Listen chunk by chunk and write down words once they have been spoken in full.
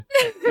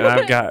and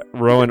I've got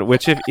Rowan,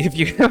 which if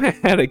you haven't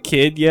had a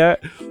kid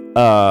yet,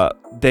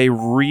 they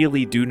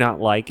really do not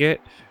like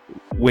it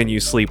when you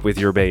sleep with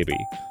your baby.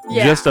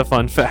 Yeah. Just a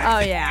fun fact.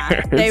 Oh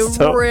yeah, they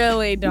So,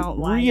 really don't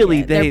like really,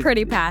 it. They're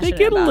pretty passionate. They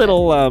get a about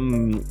little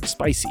it.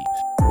 Spicy.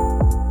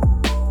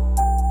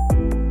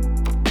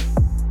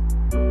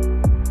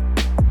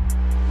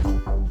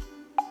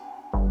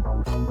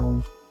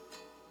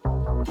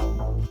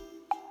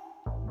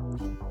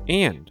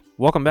 And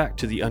welcome back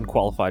to the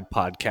Unqualified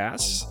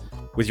Podcasts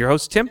with your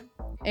host Tim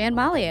And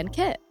Molly and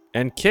Kit.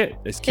 and Kit.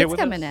 Is Kit Kit's with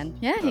coming us? in.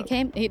 Yeah, he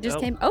came. He just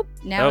nope. came. Oh,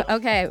 now Nope.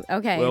 okay.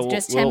 Well, it's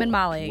just Tim and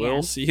Molly again.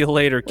 We'll see you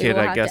later, We Kit.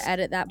 will I have guess to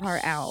edit that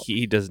part out.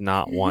 he does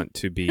not want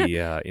to be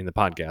in the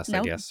podcast.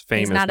 Nope. I guess fame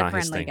He's is not not a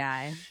his friendly thing.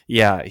 guy.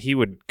 Yeah, he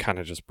would kind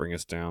of just bring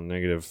us down,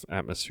 negative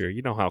atmosphere.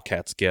 You know how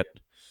cats get.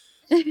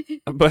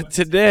 But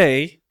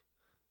today,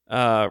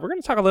 we're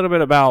going to talk a little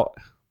bit about,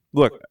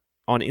 look,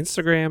 on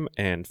Instagram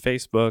and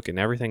Facebook and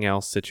everything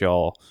else that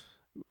y'all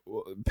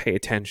pay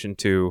attention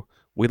to,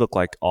 we look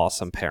like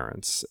awesome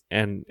parents.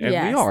 And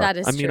Yes, we are. that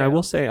is I mean, I true.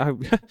 will say,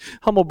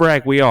 humble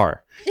brag, we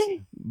are.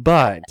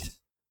 But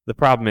the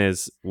problem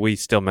is we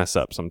still mess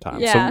up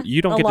sometimes. Yeah, so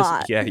you don't a get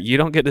lot. you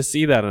don't get to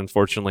see that,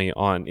 unfortunately,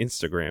 on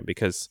Instagram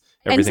because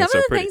And everything's some so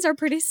of the pretty. things are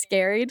pretty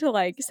scary to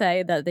like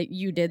say that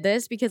you did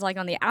this because like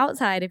on the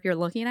outside, if you're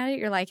looking at it,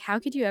 you're like, how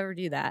could you ever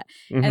do that?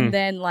 Mhm. And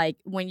then like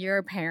when you're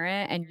a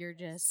parent and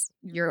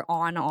you're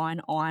on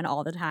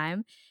all the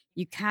time,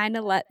 you kind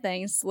of let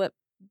things slip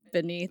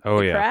beneath Oh,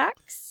 the yeah.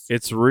 cracks.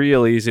 It's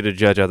real easy to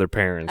judge other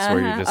parents where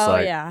you're Uh-huh. just Oh,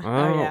 like, yeah. oh,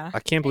 Oh, yeah. I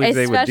can't believe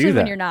they would Especially do that.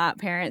 when you're not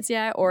parents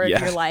yet, or if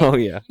yeah. you're like oh,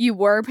 yeah. you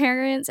were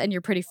parents and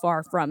you're pretty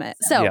far from it.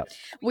 So Yeah.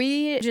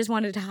 we just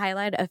wanted to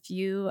highlight a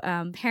few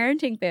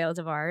parenting fails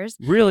of ours.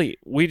 Really,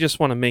 we just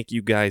want to make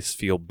you guys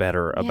feel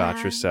better about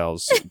Yeah.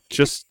 yourselves.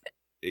 Just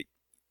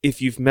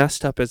if you've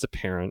messed up as a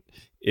parent,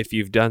 if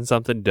you've done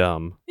something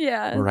dumb,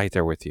 Yeah. we're right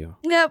there with you.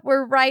 Yep,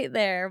 we're right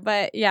there.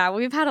 But yeah,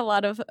 we've had a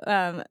lot of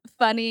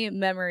funny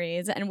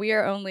memories, and we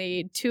are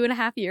only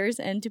 2.5 years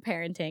into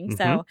parenting.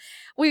 So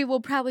we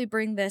will probably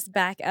bring this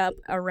back up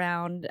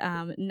around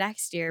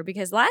next year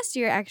because last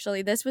year,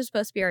 actually, this was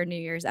supposed to be our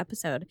New Year's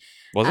episode.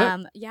 Was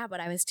it? Yeah,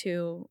 but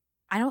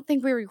I don't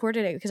think we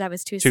recorded it because I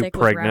was too Too sick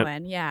pregnant? with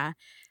Rowan. Yeah.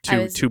 I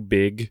was Too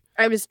big?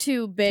 I was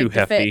too big Too to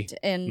hefty. fit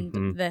in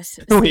Mhm. this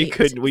we seat.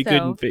 couldn't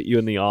So, fit you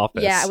in the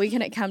office. yeah, we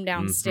couldn't come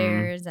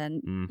downstairs,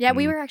 and yeah,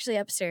 we Mhm. were actually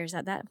upstairs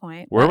at that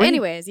point. Were But we?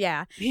 anyways,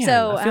 yeah. Man,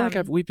 So, I feel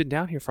like we've been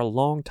down here for a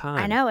long time.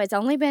 I know it's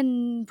only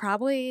been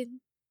probably.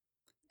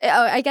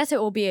 I guess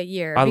it will be a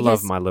year. I love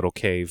because- my little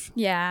cave.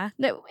 Yeah,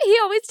 no, he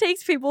always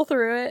takes people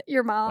through it.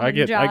 Your mom I and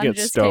get John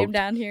just came stoked.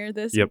 down here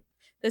this Yep.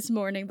 this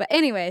morning. But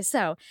anyway,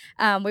 so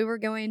we were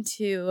going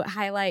to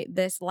highlight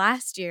this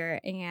last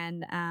year,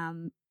 and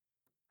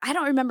I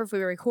don't remember if we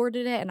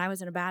recorded it and I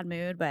was in a bad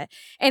mood, but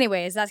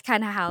anyways, that's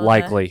kind of how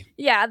Likely.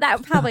 yeah,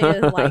 that probably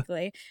is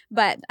likely.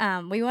 But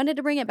we wanted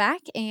to bring it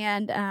back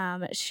and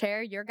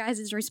share your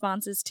guys'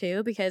 responses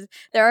too, because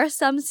there are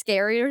some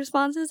scary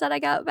responses that I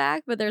got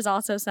back, but there's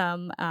also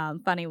some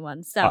funny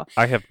ones. So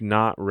I have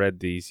not read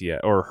these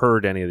yet or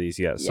heard any of these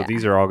yet. So Yeah.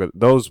 these are all good.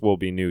 Those will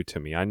be new to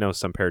me. I know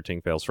some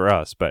parenting fails for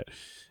us, but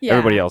yeah.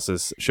 everybody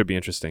else's should be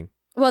interesting.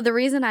 Well, the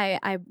reason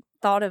I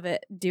thought of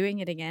it doing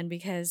it again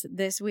because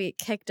this week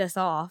kicked us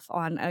off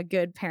on a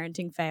good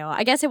parenting fail.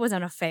 I guess it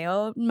wasn't a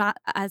fail, not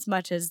as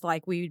much as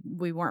like we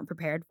weren't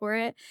prepared for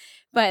it.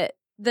 But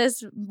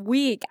this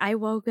week I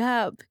woke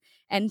up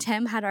and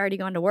Tim had already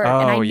gone to work,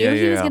 and I Oh, knew yeah,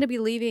 he was yeah. going to be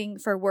leaving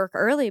for work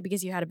early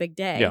because you had a big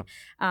day.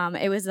 Yeah.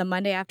 It was the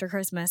Monday after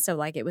Christmas, so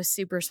like it was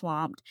super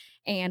swamped,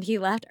 and he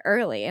left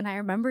early. And I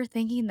remember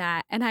thinking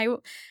that, and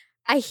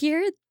I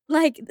hear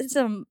like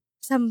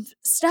some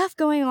stuff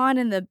going on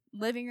in the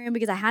living room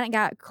because I hadn't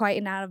got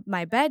quite out of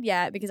my bed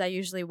yet because I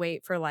usually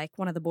wait for like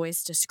one of the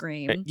boys to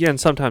scream. Yeah, and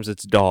sometimes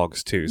it's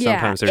dogs too.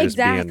 Sometimes they're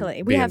exactly. just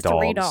being We have dogs.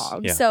 3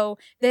 dogs. Yeah. So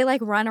they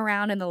like run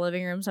around in the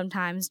living room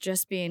sometimes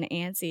just being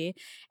antsy.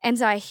 And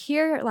so I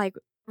hear like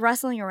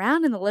rustling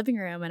around in the living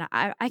room, and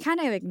I kind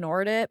of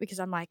ignored it because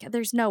I'm like,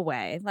 there's no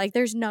way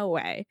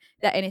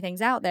that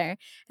anything's out there.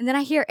 And then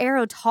I hear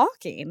Arrow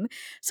talking.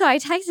 So I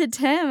texted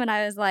Tim and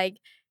I was like,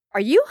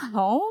 are you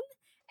home?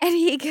 And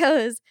he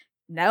goes,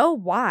 no,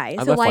 why?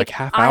 I So left like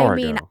half hour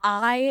ago.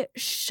 I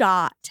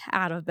shot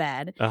out of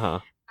bed.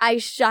 Uh-huh. I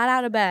shot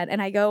out of bed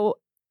and I go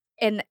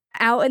and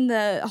out in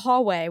the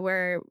hallway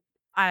where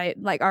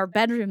our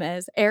bedroom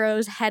is.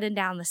 Arrow's heading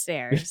down the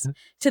stairs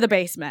to the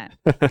basement.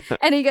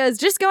 And he goes,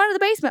 just go into the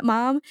basement,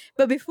 Mom.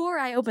 But before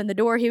I opened the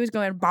door, he was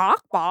going,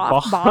 bark,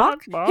 bark,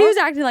 bark. Bark? He was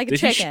acting like a Did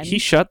chicken. he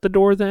shut the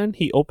door then?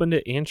 He opened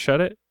it and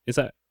shut it? Is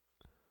that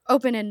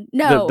Open and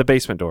no. the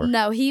basement door?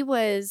 No, he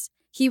was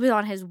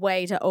on his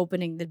way to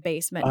opening the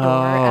basement door,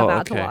 Oh,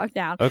 about to okay. walk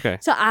down. Okay.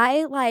 So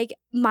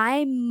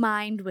my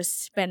mind was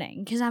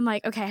spinning because I'm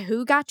like, okay,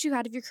 who got you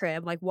out of your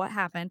crib? Like, what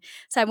happened?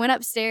 So I went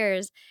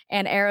upstairs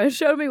and Arrow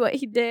showed me what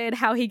he did,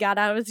 how he got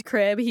out of his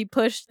crib. He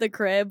pushed the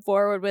crib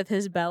forward with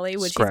his belly,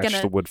 which Scratched he's the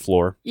gonna. wood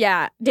floor.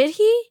 Yeah, did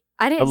he?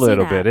 I didn't A see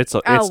little that. bit. It's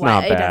Oh,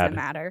 not It bad. doesn't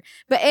matter.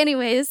 But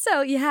anyways,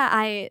 so yeah,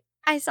 I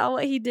I saw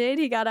what he did.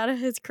 He got out of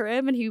his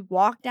crib and he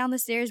walked down the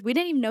stairs. We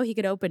didn't even know he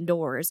could open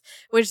doors,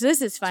 which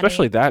this is funny.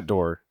 Especially that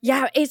door.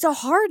 Yeah, it's a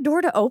hard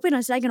door to open.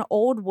 It's like an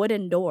old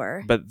wooden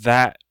door. But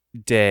that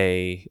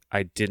day,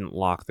 I didn't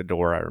lock the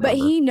door, I remember. But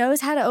he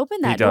knows how to open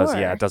that door. He does,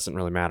 yeah. It doesn't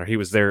really matter. He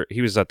was there.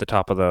 He was at the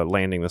top of the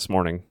landing this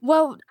morning.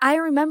 Well, I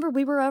remember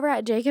we were over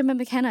at Jacob and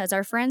McKenna's,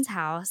 our friend's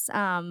house,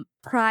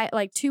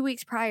 like 2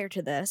 weeks prior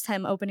to this,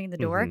 him opening the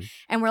door. Mhm.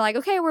 And we're like,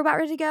 okay, we're about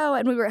ready to go.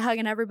 And we were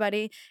hugging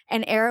everybody.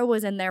 And Arrow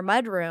was in their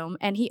mudroom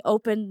and he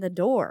opened the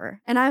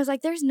door. And I was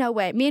like, there's no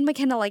way. Me and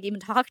McKenna like even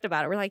talked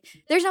about it. We're like,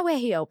 there's no way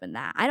he opened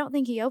that. I don't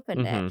think he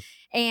opened Mhm. it.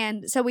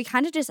 And so we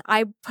kind of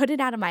I put it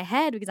out of my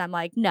head because I'm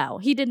like, no,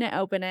 he didn't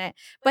open it.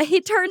 But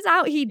it turns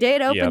out he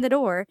did open Yep. the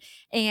door.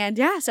 And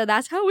yeah, so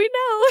that's how we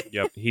know.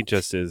 Yep. He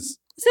just is.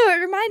 So it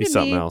He's reminded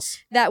something me else.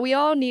 that we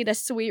all need a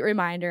sweet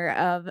reminder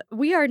of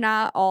we are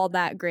not all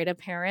that great of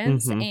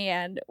parents. Mhm.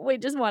 And we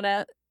just want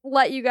to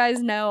let you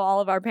guys know all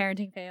of our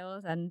parenting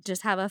fails and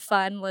just have a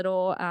fun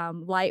little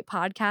light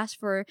podcast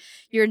for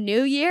your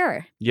new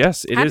year.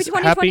 Yes, it Happy is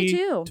 2022.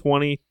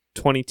 happy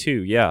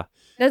 2022. Yeah.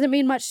 Doesn't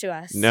mean much to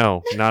us.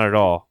 No, not at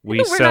all.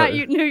 We're not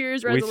New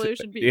Year's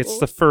resolution people. It's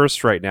the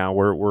first right now.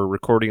 We're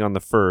recording on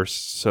the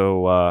 1st,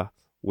 so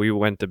we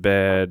went to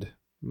bed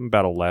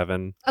about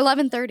 11.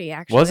 11:30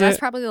 actually. Was That's it?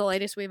 probably the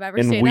latest we've ever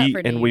And stayed up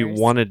for New we Year's.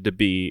 wanted to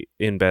be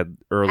in bed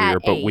earlier,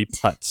 At but we 8.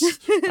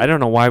 putz. I don't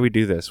know why we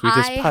do this. We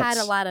just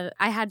putz.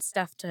 I had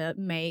stuff to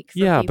make for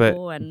Yeah,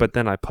 people. And but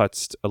then I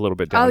putzed a little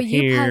bit down oh,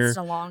 here. you putzed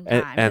a long time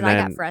and because I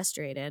got then-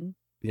 frustrated.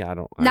 Yeah, I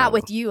don't Not know.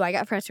 with you. I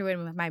got frustrated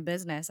with my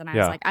business, and I was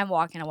Yeah. like, I'm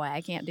walking away.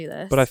 I can't do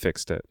this. But I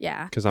fixed it.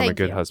 yeah, 'cause I'm a Thank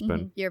good you.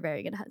 husband. Mhm. You're a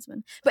very good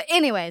husband. But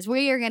anyways,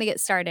 we are going to get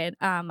started.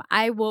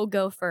 I will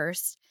go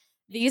first.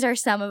 These are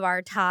some of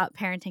our top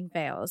parenting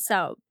fails.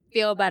 So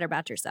feel better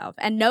about yourself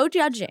and no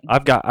judging.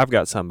 I've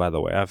got some, by the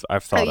way.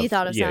 I've thought you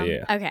thought of yeah, some?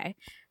 Yeah. Okay.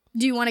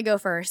 Do you want to go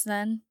first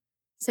then?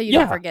 So you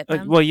don't forget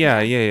them? Well, yeah.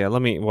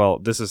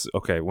 This is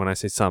okay. When I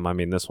say some, I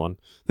mean this one.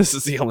 This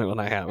is the only one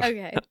I have.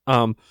 Okay.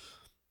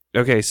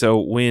 Okay, so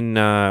when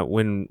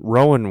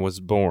Rowan was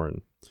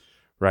born,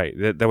 right?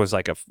 That was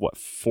like a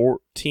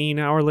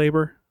 14-hour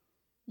labor.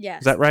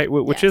 Yes. Is that right?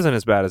 Which Yeah. isn't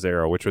as bad as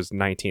Arrow, which was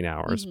 19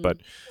 hours, Mhm. but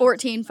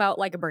 14 felt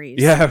like a breeze.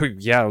 yeah,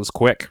 it was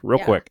quick, real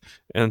Yeah. quick.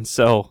 And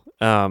so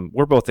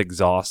we're both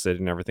exhausted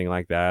and everything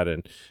like that.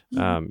 And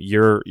Mhm.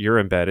 you're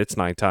in bed. It's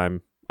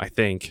nighttime, I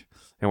think,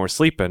 and we're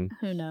sleeping.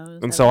 Who knows?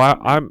 And so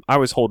I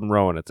was holding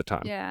Rowan at the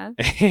time. Yeah.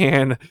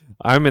 And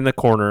I'm in the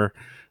corner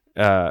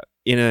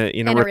in a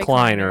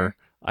recliner.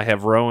 I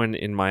have Rowan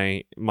in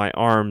my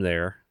arm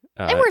there.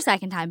 And we're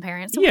second time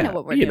parents, so we know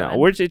what we're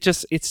doing.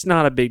 It's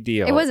not a big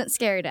deal. It wasn't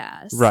scary to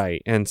us.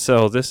 Right. And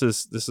so this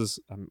is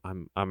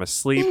I'm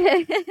asleep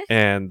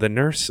and the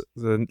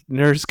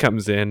nurse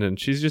comes in and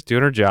she's just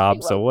doing her job,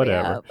 He so woke me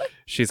whatever. up.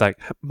 She's like,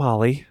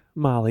 Molly,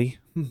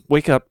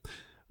 wake up.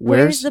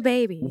 Where's the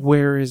baby?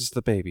 Where is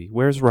the baby?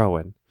 Where's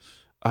Rowan?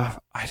 I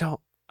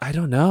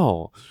don't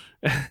know.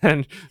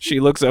 And she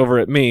looks over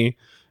at me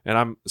and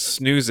I'm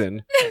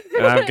snoozing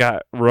and I've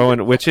got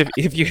Rowan, which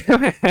if you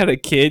haven't had a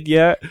kid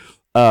yet,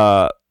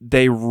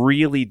 they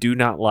really do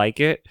not like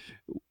it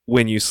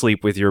when you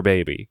sleep with your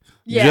baby.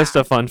 Yeah. Just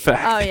a fun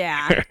fact. Oh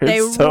yeah, they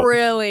So,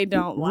 really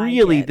don't like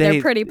really, it.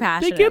 They're pretty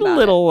passionate. They get a about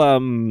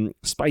little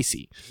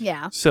spicy. it.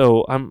 Yeah.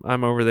 So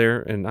I'm over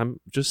there and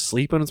I'm just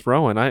sleeping with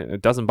Rowan.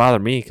 It doesn't bother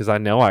me because I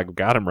know I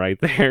got him right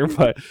there.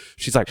 But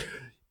she's like,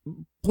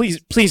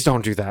 please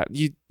don't do that.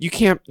 You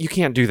can't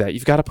do that.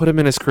 You've got to put him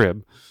in his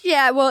crib.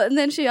 Yeah. Well, and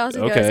then she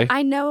also Okay. goes,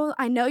 I know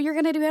you're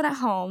gonna do it at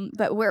home,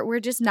 but we're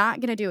just not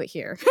gonna do it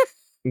here.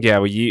 Yeah,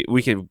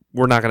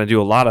 we're not going to do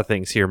a lot of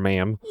things here,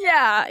 ma'am.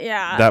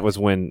 yeah. That was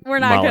when We're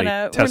not Molly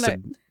gonna-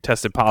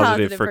 tested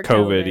positive for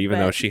COVID, even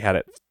though but- she had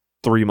it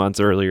 3 months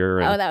earlier.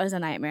 Oh, And that was a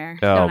nightmare.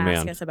 Oh, Don't man.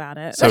 ask us about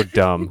it. so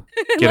dumb.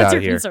 Get Unless out you're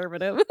of here.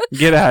 conservative.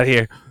 Get out of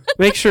here.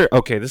 Make sure.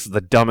 Okay, this is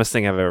the dumbest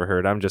thing I've ever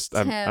heard. I'm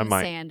Tim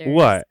like, Sanders.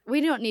 what? We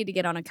don't need to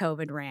get on a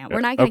COVID rant.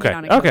 We're not going to Okay. get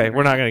on a COVID Okay, rant.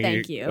 we're not going to.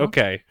 Thank you.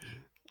 Okay.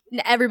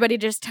 Everybody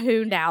just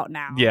tuned out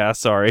now. Yeah,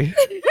 sorry.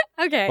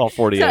 Okay. All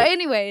 48. So,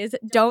 anyways,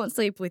 don't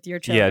sleep with your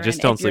children. Yeah,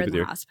 just don't if you're sleep with in the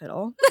your-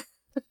 hospital.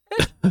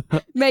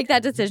 Make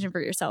that decision for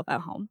yourself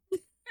at home.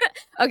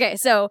 Okay,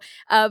 so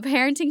a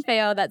parenting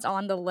fail that's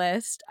on the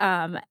list.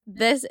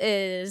 This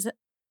is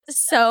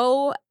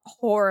so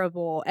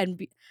horrible,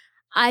 and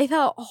I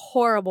felt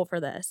horrible for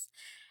this.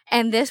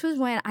 And this was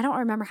when I don't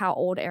remember how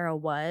old Arrow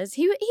was.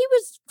 He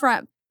was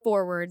front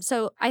forward,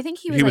 so I think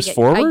he was like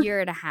forward? a year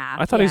and a half.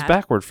 I thought he was yeah.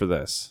 backward for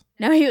this.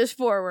 No, he was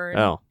forward.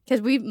 Oh,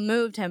 Because we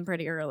moved him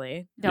pretty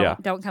early.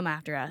 Don't come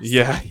after us.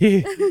 yeah.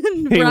 He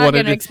We're not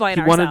going to explain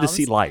He ourselves. wanted to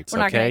see lights. We're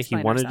not gonna Okay, he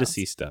explain wanted to ourselves.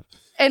 see stuff.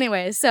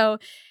 Anyway, so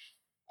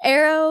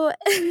Arrow,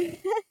 the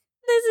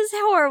This is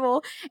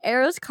horrible.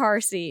 Arrow's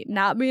car seat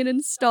not being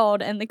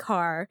installed in the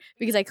car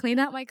because I cleaned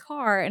out my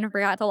car and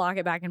forgot to lock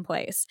it back in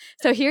place.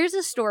 So here's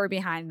the story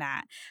behind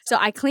that. So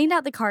I cleaned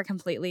out the car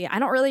completely. I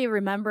don't really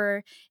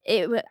remember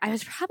it. I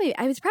was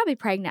probably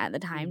pregnant at the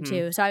time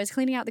too. So I was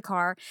cleaning out the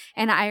car,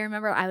 and I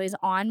remember I was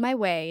on my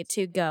way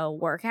to go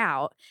work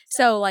out.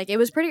 So like it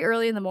was pretty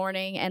early in the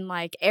morning, and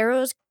like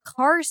Arrow's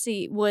car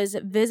seat was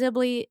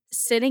visibly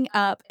sitting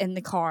up in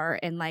the car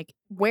and like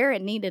where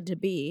it needed to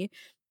be.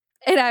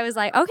 And I was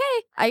like, okay,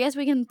 I guess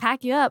we can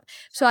pack you up.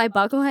 So I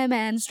buckle him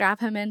in, strap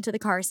him into the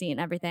car seat and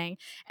everything.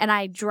 And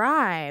I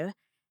drive,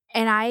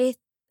 and I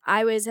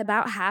was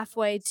about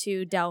halfway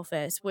to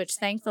Delphus, which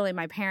thankfully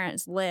my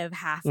parents live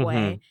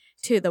halfway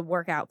to the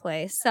workout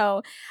place.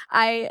 So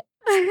I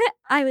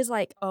was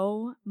like,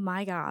 oh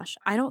my gosh,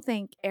 I don't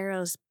think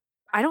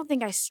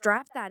I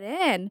strapped that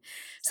in.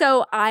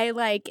 So I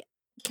like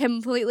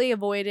completely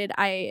avoided.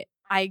 I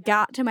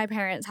got to my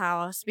parents'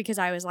 house because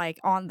I was like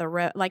on the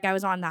road, like I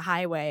was on the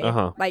highway,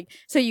 like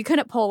so you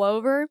couldn't pull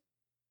over.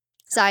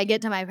 So I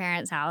get to my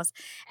parents' house,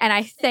 and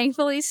I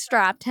thankfully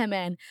strapped him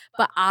in,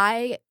 but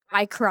I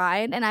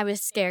cried, and I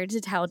was scared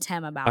to tell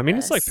Tim about it. I mean,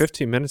 it's like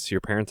 15 minutes to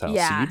your parents' house.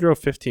 Yeah. So you drove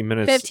 15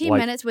 minutes. 15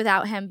 minutes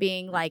without him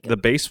being like the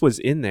base was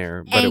in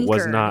there, but it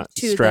was not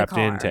strapped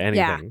into anything.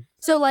 Yeah.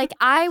 So like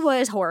I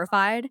was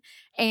horrified,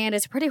 and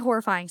it's a pretty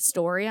horrifying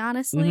story,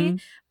 honestly.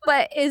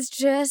 But it's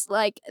just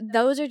like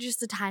those are just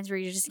the times where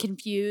you're just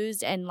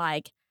confused, and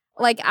like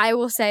I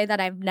will say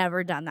that I've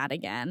never done that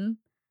again.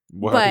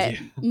 Well, but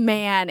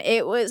man,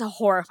 it was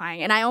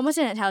horrifying, and I almost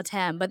didn't tell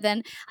Tim. But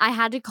then I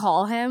had to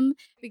call him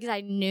because I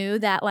knew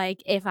that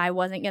like if I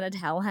wasn't gonna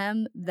tell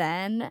him,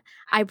 then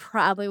I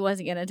probably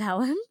wasn't gonna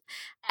tell him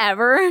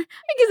ever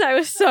because I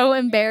was so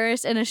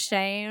embarrassed and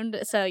ashamed.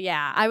 So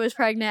yeah, I was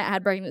pregnant,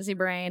 had pregnancy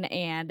brain,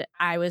 and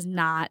I was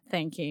not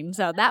thinking.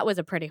 So that was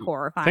a pretty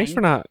horrifying. Thanks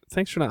for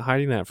not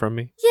hiding that from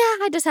me.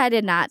 Yeah, I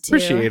decided not to.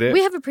 Appreciate it.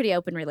 We have a pretty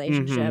open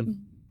relationship.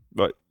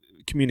 But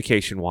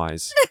communication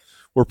wise,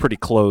 we're pretty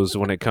close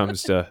when it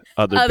comes to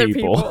other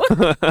people.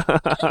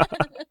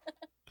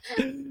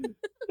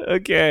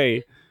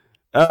 Okay.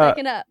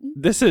 Second up.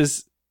 This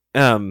is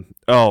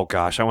oh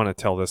gosh, I want to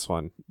tell this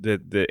one.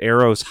 The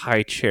Arrow's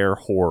high chair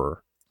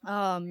horror.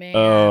 Oh man.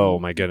 Oh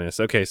my goodness.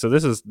 Okay, so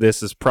this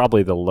is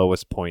probably the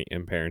lowest point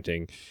in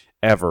parenting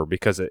ever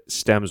because it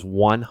stems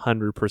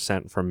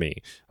 100% from me.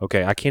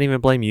 Okay, I can't even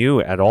blame you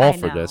at all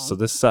for this. So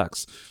this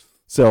sucks.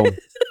 So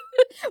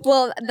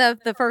well,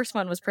 the first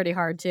one was pretty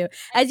hard too.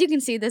 As you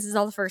can see, this is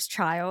all the first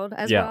child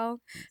as well.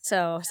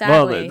 So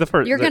sadly,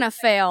 you're gonna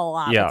fail a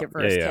lot with your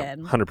first kid.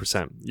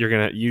 100%. You're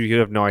gonna you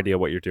have no idea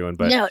what you're doing,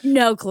 but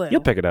no clue.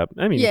 You'll pick it up.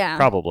 I mean,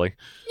 probably.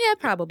 Yeah,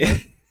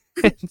 probably.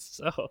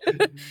 So,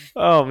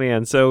 oh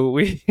man. So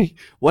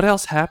what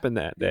else happened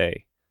that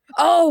day?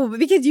 Oh,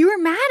 because you were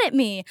mad at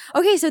me.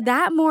 Okay, so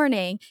that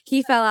morning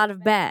he fell out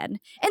of bed,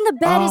 and the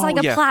bed is like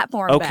a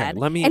platform bed.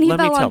 Let me and he let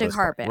fell me tell onto this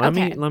carpet.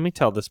 Part. Let me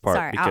tell this part.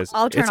 Sorry, because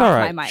I'll turn it's off all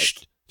right. my mic.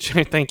 Shh.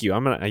 Thank you.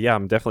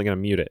 I'm definitely gonna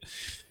mute it.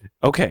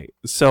 Okay,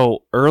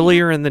 so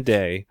earlier in the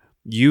day,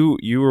 you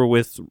were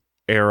with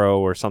Arrow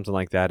or something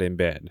like that in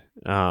bed.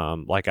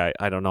 Like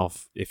I don't know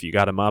if you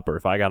got him up or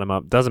if I got him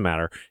up. Doesn't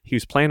matter. He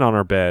was playing on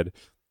our bed,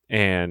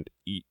 and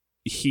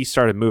he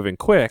started moving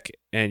quick,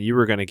 and you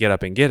were going to get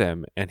up and get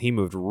him, and he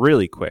moved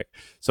really quick.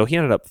 So he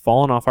ended up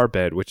falling off our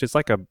bed, which is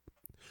like a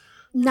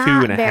not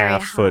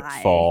 2.5 foot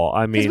fall.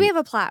 I mean, because we have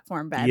a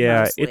platform bed.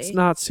 Yeah, mostly. It's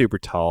not super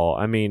tall.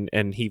 I mean,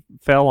 and he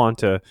fell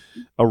onto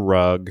a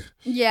rug.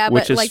 Yeah,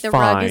 which but is like the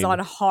fine. rug is on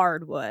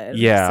hardwood.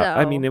 Yeah, so.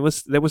 I mean, there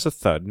was a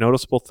thud,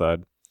 noticeable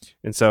thud.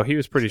 And so he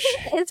was pretty,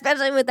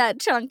 especially with that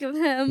chunk of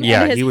him.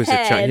 Yeah, and his he was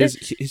head. a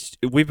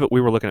chunk.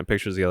 We were looking at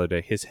pictures the other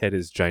day. His head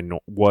was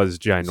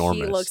ginormous.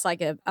 He looks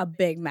like a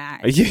Big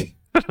Mac.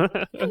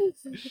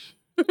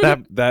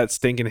 that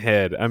stinking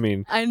head. I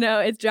mean, I know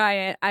it's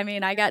giant. I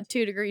mean, I got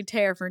 2-degree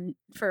tear for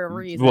a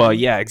reason. Well,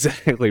 yeah,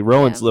 exactly.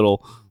 Rowan's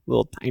little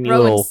tiny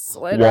Rowan little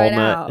slid walnut. Right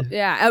out.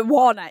 Yeah, a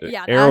walnut.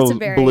 Yeah, Arrow that's a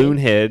very balloon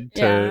head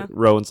to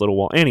Rowan's little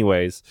wall.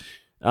 Anyways,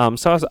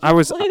 so I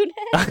was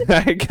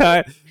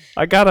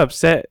I got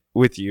upset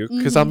with you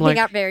because I'm like,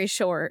 he got very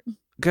short.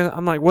 Cause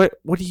I'm like, what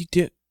do you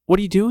do? What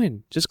are you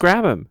doing? Just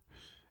grab him.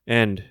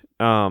 And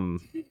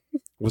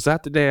was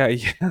that the day I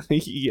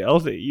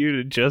yelled at you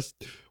to just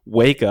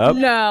wake up?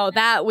 No,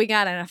 that we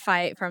got in a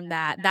fight from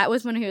that. That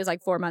was when he was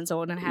like 4 months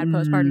old and had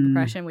postpartum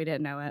depression. We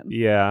didn't know it.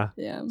 Yeah.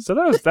 Yeah. So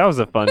that was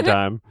a fun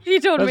time. He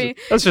told me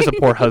that's just a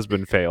poor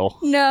husband fail.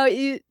 No,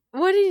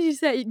 what did you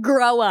say?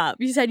 Grow up.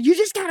 You said you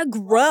just gotta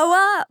grow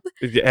up.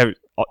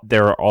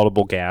 There are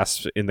audible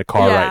gasps in the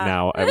car right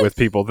now with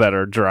people that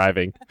are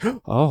driving.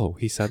 Oh,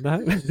 he said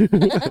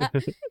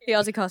that? He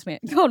also called me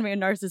a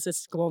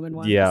narcissistic woman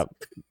once. Yeah.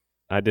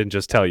 I didn't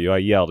just tell you. I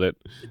yelled it.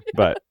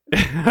 But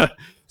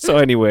So,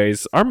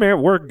 anyways,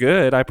 we're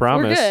good. I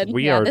promise. We're good.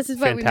 We yeah, are this is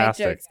why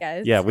fantastic. we make jokes,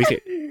 guys. Yeah, we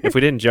could, if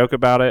we didn't joke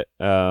about it,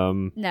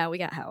 No, we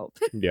got help.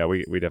 yeah,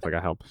 we definitely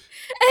got help.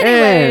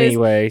 Anyways,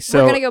 Anyway,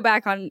 so we're gonna go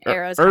back on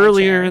Arrow's high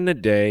earlier chair. in the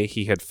day,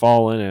 he had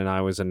fallen, and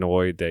I was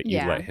annoyed that you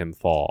Yeah. let him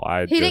fall.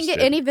 He didn't get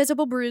any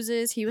visible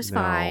bruises. He was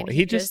fine.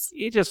 He just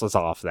was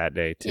off that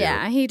day too.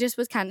 Yeah, he just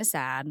was kind of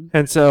sad.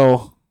 And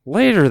so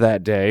later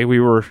that day, we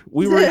were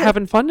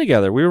having fun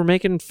together. We were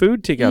making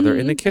food together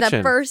in the kitchen.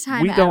 The first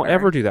time we don't ever.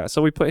 ever do that.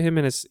 So we put him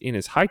in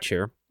his high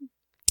chair,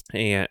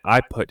 and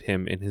I put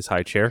him in his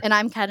high chair. And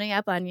I'm cutting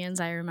up onions.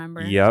 I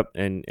remember. Yep.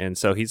 And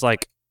so he's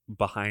like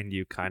behind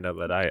you, kind of.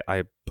 But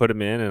I put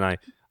him in, and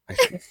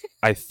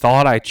I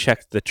thought I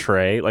checked the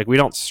tray. Like, we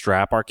don't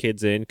strap our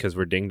kids in because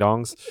we're ding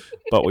dongs,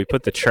 but we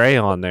put the tray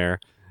on there.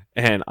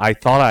 And I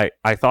thought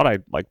I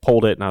like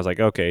pulled it, and I was like,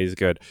 okay, he's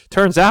good.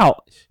 Turns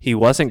out he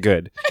wasn't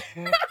good.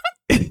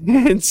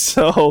 And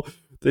so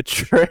the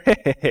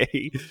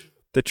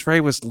tray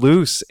was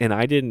loose, and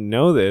I didn't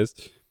know this.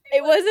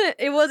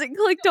 It wasn't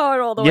clicked on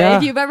all the way. Yeah.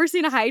 If you've ever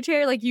seen a high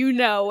chair, like, you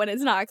know when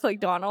it's not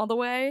clicked on all the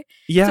way.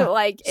 Yeah. So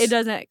like it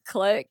doesn't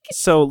click.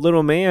 So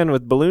little man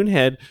with balloon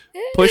head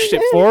pushed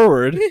it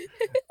forward,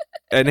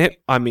 and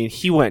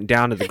he went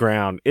down to the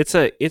ground. It's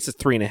a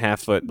 3.5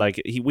 foot.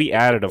 Like, we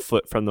added a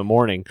foot from the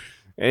morning,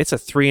 and it's a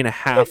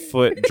 3.5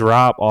 foot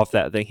drop off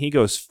that thing. He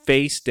goes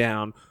face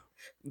down.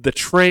 The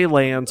tray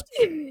lands,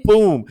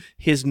 boom!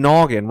 His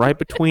noggin right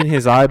between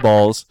his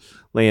eyeballs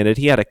landed.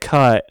 He had a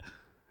cut.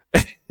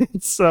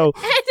 So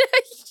And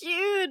a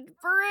huge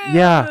bruise.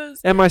 yeah,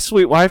 and my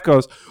sweet wife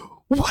goes,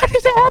 "What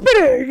is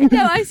happening?"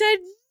 No, I said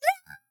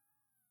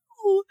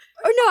no.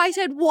 Or no, I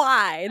said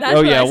why. That's Oh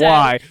what yeah, I said.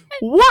 why?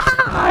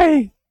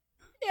 Why?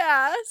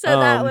 Yeah. So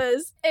that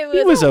was it.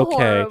 He was okay.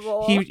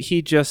 horrible.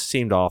 He just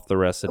seemed off the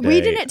rest of the day.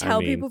 We didn't tell I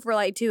mean, people for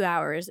like 2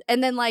 hours,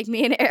 and then like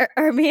me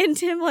and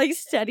Tim like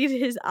studied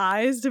his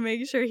eyes to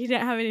make sure he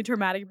didn't have any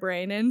traumatic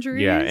brain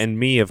injuries. Yeah, and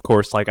me, of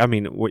course. Like, I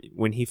mean,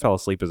 when he fell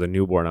asleep as a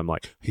newborn, I'm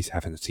like, he's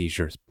having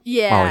seizures.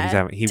 yeah. he's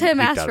having. Tim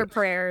he asked does for it.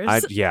 prayers.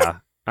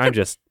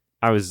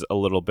 I was a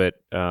little bit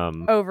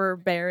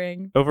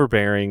Overbearing.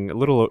 overbearing, a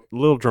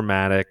little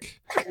dramatic,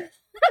 a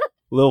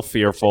little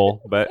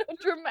fearful, but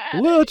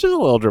Dramatic. just a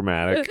little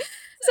dramatic.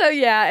 So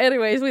yeah,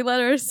 anyways, we let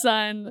our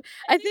son.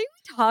 I think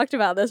we talked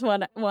about this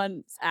one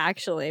once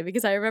actually,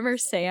 because I remember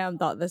Sam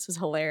thought this was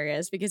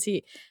hilarious because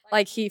he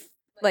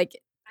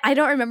I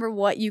don't remember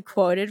what you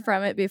quoted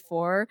from it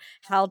before,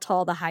 how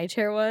tall the high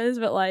chair was,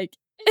 but like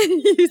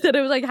you said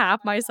it was like half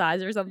my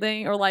size or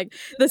something, or like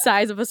the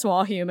size of a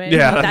small human.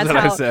 Yeah, Like, that's what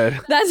I said.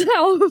 That's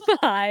how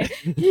high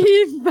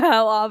he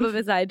fell off of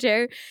his high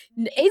chair.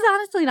 It's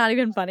honestly not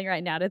even funny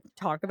right now to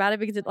talk about it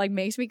because it like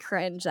makes me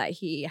cringe that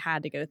he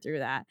had to go through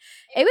that.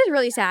 It was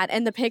really sad,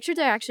 and the pictures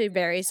are actually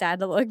very sad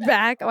to look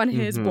back on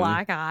his Mhm.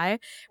 black eye.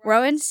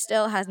 Rowan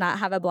still has not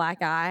have a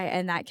black eye,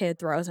 and that kid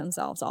throws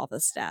himself off the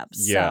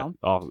steps. Yeah,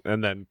 So.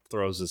 and then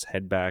throws his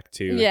head back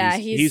too. Yeah,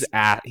 he's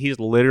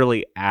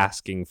literally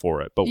asking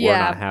for it, but we're Yeah.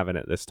 not having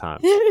it this time.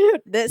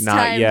 This Not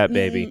time, yet,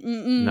 baby.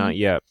 mm-mm. Not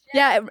yet.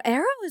 Yeah,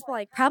 Arrow was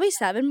like probably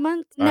 7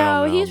 months. I don't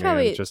No, know, he's man.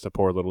 probably just a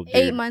poor little dude.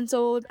 8 months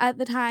old at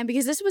the time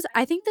because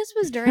I think this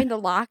was during the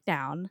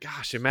lockdown.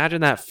 Gosh,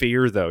 imagine that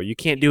fear though. You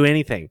can't do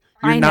anything.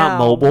 You're I not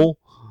know. mobile.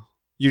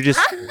 You're just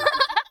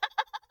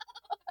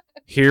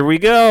here we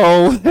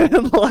go.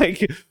 And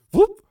like,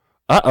 whoop.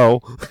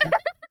 Uh-oh.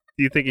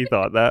 Do you think he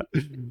thought that?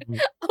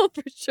 Oh,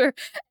 for sure.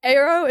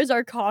 Arrow is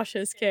our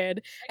cautious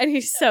kid, and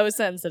he's so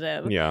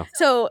sensitive. Yeah.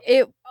 So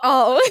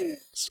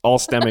It's all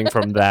stemming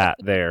from that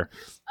there.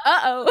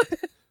 uh-oh.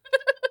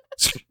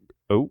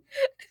 Oh.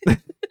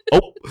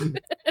 Oh.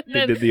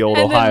 He did the old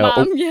and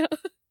Ohio. Then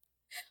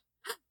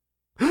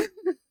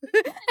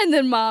and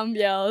then mom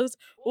yells,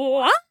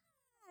 "Why?"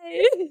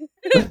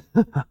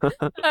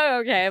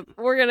 Okay,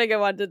 we're gonna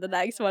go on to the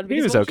next one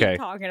because was we'll okay. keep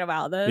talking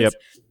about this. Yep.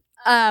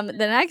 The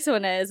next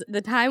one is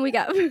the time we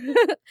got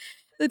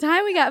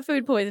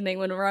food poisoning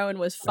when Rowan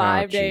was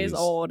 5 days jeez.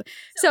 old.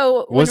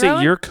 So when Was it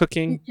Rowan- your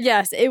cooking?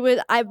 Yes, it was.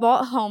 I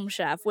bought Home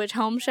Chef, which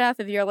Home Chef,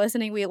 if you're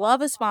listening, we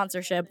love a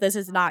sponsorship. This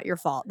is not your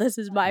fault. This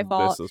is my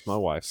fault. This is my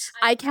wife's.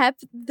 I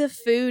kept the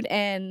food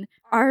in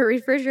our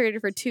refrigerator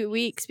for 2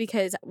 weeks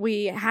because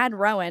we had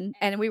Rowan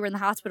and we were in the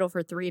hospital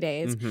for 3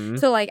 days. Mhm.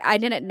 So like I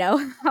didn't know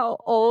how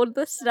old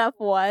the stuff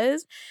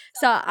was.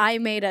 So I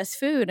made us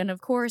food. And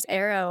of course,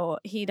 Arrow,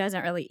 he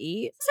doesn't really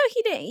eat. So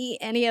he didn't eat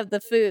any of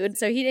the food.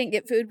 So he didn't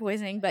get food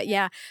poisoning. But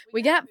yeah,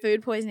 we got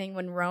food poisoning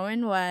when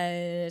Rowan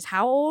was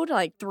how old?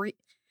 Like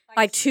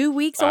 2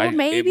 weeks old,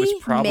 maybe? It was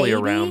probably Maybe?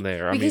 around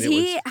there. Because I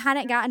mean, he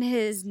hadn't gotten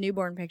his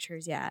newborn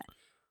pictures yet.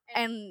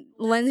 And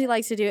Lindsay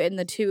likes to do it in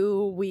the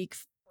 2-week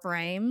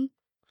frame.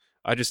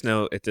 I just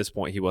know at this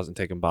point he wasn't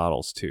taking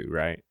bottles too,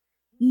 right?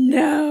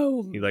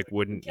 No. He like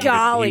wouldn't.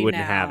 Golly, he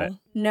wouldn't no. have it.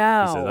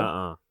 No. He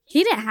said,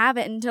 He didn't have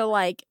it until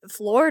like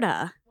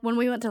Florida. When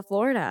we went to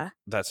Florida,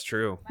 That's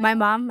true. my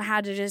mom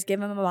had to just give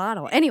him a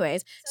bottle.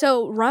 Anyways,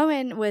 so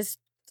Rowan was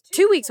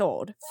 2 weeks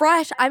old.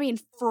 Fresh. I mean,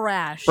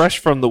 fresh. Fresh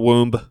from the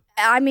womb.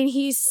 I mean,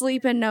 he's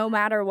sleeping no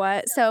matter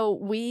what. So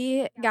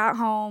we got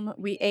home,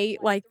 we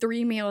ate like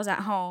 3 meals at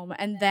home,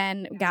 and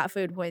then got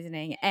food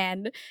poisoning.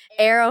 And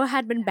Arrow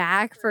had been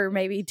back for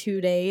maybe 2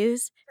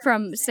 days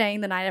from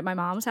staying the night at my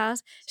mom's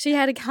house. She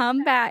had to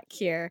come back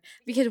here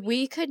because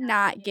we could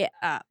not get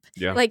up.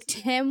 Yeah. Like,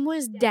 Tim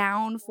was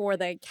down for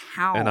the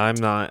count. And I'm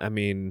not, I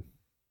mean,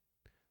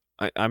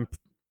 I'm,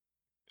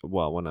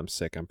 well, when I'm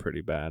sick, I'm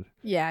pretty bad.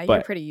 Yeah, But-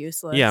 you're pretty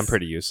useless. Yeah, I'm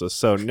pretty useless.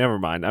 So never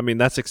mind. I mean,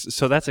 that's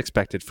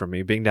expected from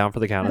me. Being down for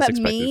the count is But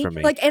expected from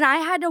me. like, and I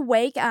had to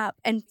wake up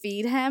and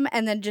feed him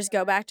and then just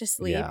go back to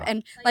sleep. Yeah.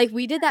 And like,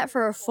 we did that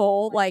for a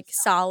full, like,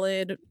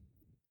 solid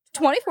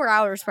 24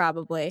 hours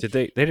probably. Did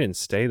they didn't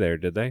stay there,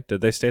 did they?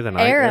 Did they stay the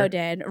night Arrow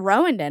there? did.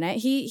 Rowan didn't.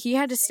 He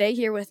had to stay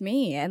here with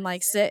me and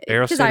like sit.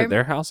 Arrow 'cause stayed at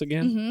their house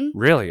again? Mhm.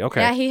 Really?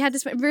 Okay. Yeah, he had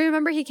to.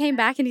 Remember, he came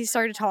back and he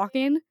started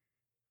talking.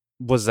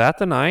 Was that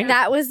the night?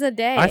 That was the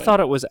day. I thought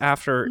it was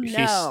after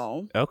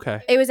No.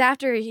 Okay. It was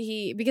after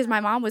because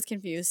my mom was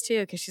confused too,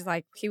 because she's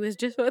like, he was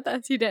just with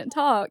us, he didn't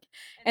talk,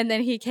 and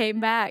then he came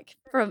back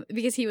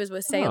because he was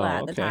with Selah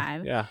at the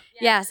time. Yeah.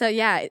 Yeah, so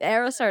yeah,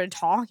 Arrow started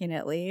talking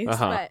at least,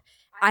 Uh-huh. but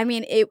I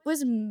mean, it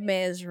was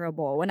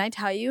miserable when I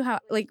tell you how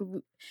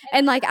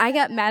and like I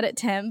got mad at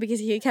Tim because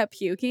he kept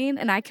puking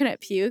and I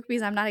couldn't puke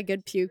because I'm not a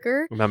good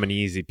puker. I'm an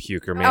easy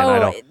puker, man. Oh, I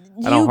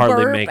don't you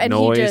hardly burp make and he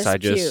noise.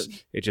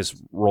 puke. It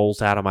just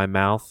rolls out of my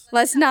mouth.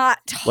 Let's not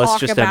talk Let's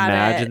just about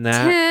imagine it.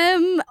 that.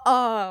 Tim,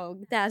 oh,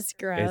 that's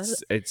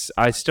gross. It's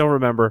I still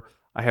remember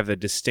I have the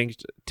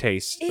distinct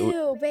taste.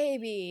 Ew,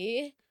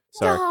 baby.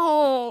 Sorry.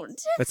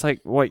 Don't. It's like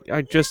what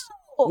I just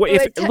Oh, Well,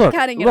 if, we're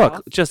cutting it look,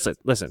 off. just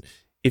listen.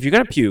 If you're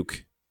gonna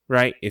puke,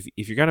 right? If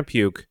you're gonna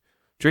puke,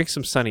 drink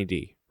some Sunny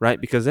D, right?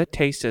 Because it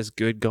tastes as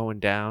good going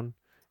down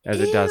as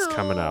it does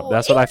coming up.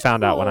 That's what I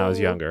found out when I was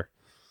Ew. younger.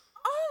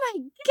 Oh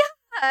my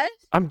god.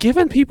 I'm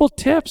giving people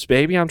tips,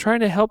 baby. I'm trying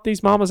to help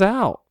these mamas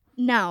out.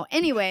 No,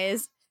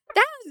 anyways,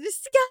 that was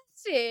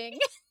disgusting.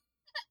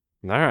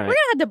 All right, We're gonna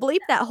have to bleep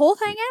that whole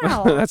thing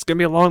out. that's gonna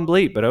be a long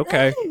bleep, but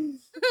okay.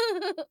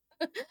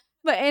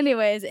 But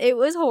anyways, it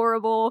was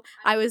horrible.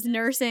 I was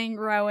nursing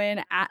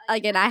Rowan,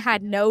 and I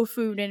had no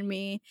food in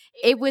me.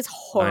 It was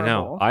horrible. I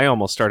know. I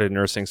almost started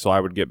nursing so I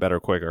would get better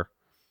quicker.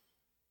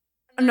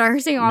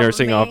 Nursing off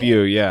Nursing of off me.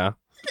 you, yeah.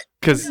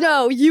 Because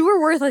No, you were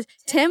worthless.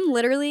 Tim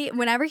literally,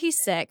 whenever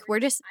he's sick, you're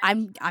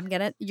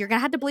gonna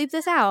have to bleep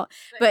this out.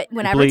 But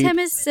whenever Bleep. Tim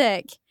is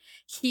sick,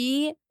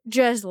 he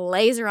just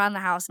lays around the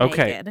house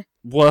Okay. naked.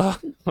 well,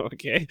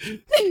 okay.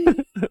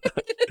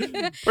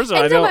 First of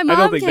all, I Until my don't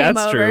mom think came that's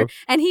over, true.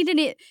 and he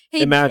didn't.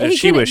 Imagine he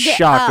she couldn't was get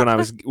shocked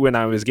up. when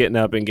I was getting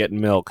up and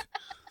getting milk.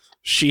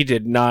 She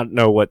did not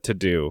know what to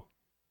do.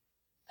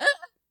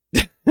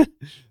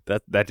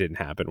 That didn't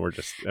happen.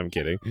 I'm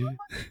kidding.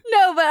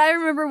 No, but I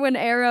remember when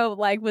Arrow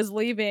was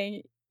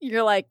leaving.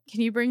 You're like,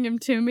 can you bring him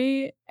to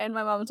me? And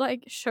my mom's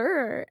like,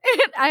 sure.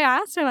 And I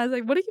asked him, I was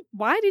like,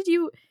 why didn't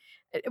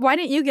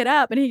you get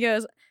up? And he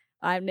goes,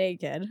 I'm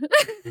naked.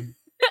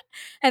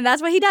 And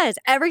that's what he does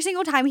every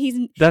single time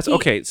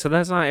Okay. So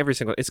that's not every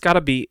single. It's got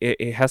to be.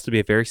 It has to be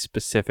a very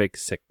specific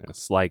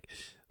sickness, like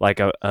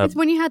a. It's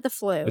when you had the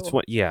flu. It's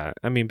what. Yeah.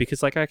 I mean,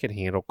 because I can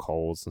handle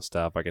colds and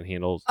stuff. I can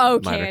handle Oh,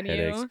 minor can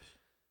headaches. you?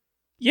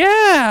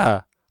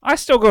 Yeah. I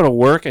still go to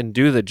work and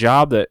do the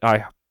job that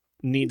I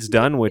needs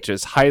done, which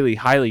is highly,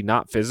 highly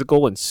not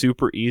physical and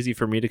super easy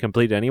for me to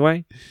complete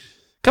anyway.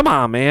 Come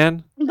on,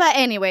 man. But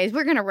anyways,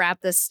 we're gonna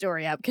wrap this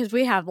story up because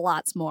we have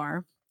lots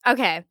more.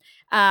 Okay.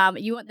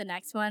 You want the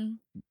next one,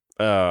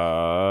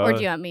 or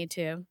do you want me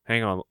to?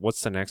 Hang on.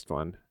 What's the next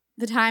one?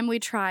 The time we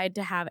tried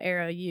to have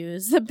Arrow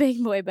use the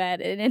big boy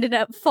bed and ended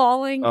up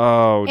falling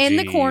Oh, in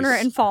the corner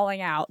geez. and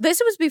falling out. This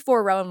was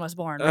before Rowan was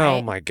born, right?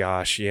 Oh my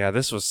gosh, yeah,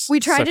 this was. We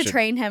tried such to a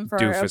train him for a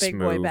doofus big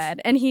boy move.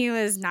 bed, and he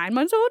was 9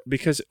 months old.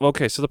 Because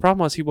okay, so the problem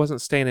was he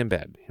wasn't staying in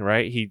bed,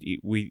 right?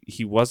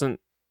 He wasn't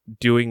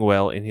doing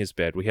well in his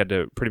bed. We had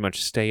to pretty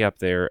much stay up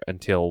there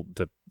until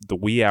the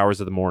wee hours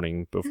of the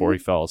morning before he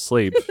fell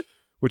asleep,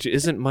 which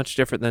isn't much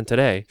different than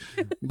today.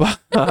 But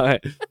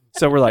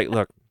so we're like,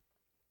 look,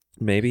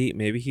 maybe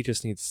he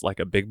just needs like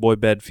a big boy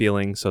bed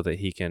feeling so that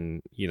he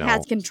can,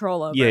 Has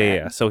control over yeah, it.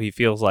 yeah. So he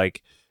feels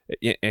like,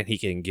 and he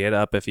can get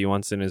up if he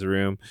wants in his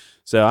room.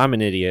 So I'm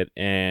an idiot,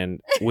 and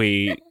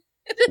we.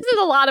 This is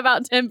a lot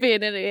about Tim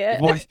being an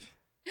idiot. What?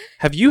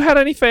 Have you had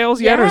any fails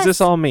yet, or is Yes.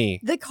 this all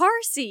me? The car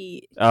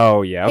seat.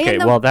 Oh yeah, okay.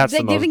 And well, that's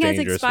the most giving us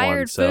dangerous expired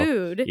one. So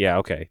food. yeah,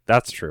 okay,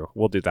 that's true.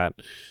 We'll do that.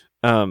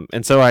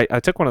 And so I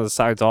took one of the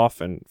sides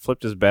off and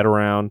flipped his bed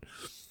around,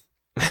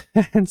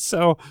 and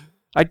so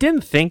I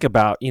didn't think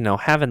about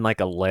having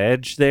like a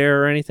ledge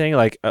there or anything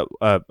like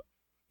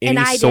any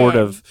I sort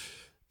did. of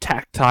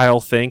tactile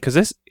thing because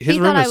his He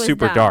room thought I is was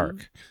super dumb.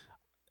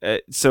 dark.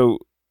 So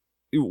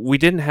we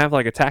didn't have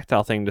like a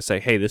tactile thing to say,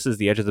 hey, this is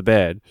the edge of the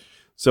bed.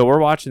 So we're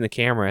watching the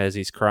camera as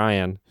he's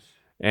crying,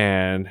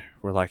 and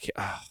we're like,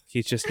 oh,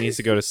 he just needs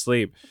to go to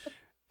sleep.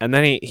 And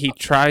then he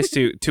tries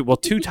to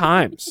 2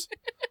 times.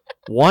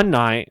 One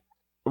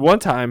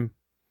time,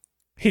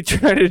 he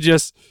tried to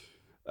just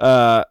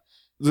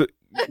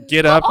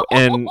get up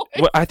and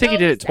it's I think he so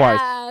did it twice.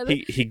 sad.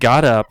 He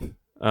got up.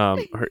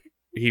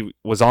 He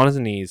was on his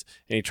knees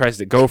and he tries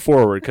to go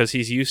forward because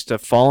he's used to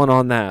falling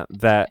on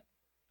that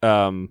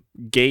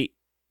gate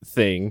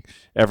thing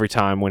every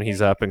time when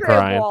he's up and Crib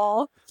crying.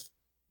 wall.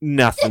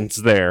 Nothing's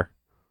there.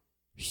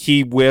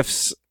 He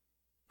whiffs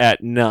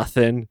at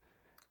nothing.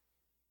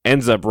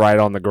 Ends up right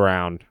on the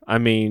ground. I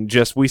mean,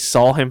 just we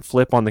saw him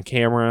flip on the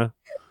camera.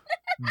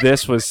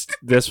 This was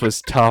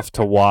tough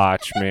to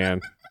watch, man.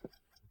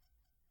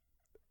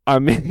 I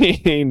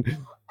mean,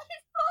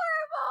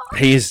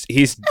 he's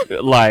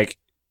like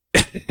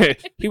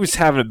he was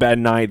having a bad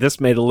night. This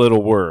made it a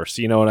little worse.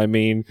 You know what I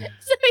mean?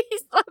 So he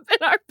slept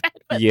in our bed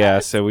with Yeah.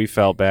 us. So we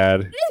felt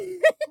bad.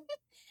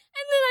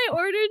 And then I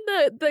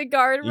ordered the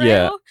guardrail.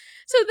 Yeah.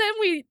 So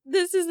then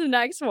this is the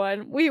next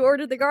one. We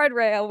ordered the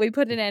guardrail. We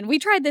put it in. We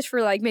tried this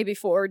for like maybe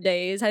 4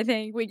 days. I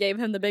think we gave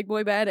him the big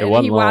boy bed, It and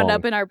wasn't he wound long.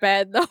 up in our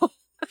bed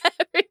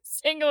every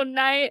single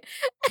night.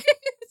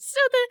 So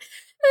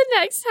the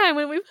next time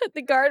when we put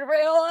the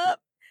guardrail up,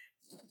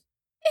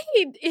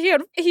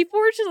 he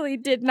fortunately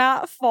did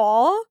not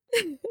fall.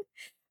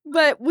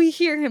 But we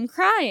hear him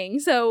crying.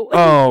 So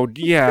Oh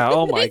yeah.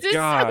 Oh my this is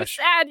gosh.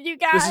 so sad, you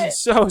guys. This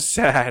is so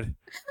sad.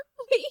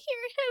 We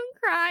hear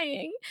him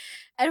crying.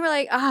 And we're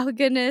like, oh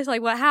goodness,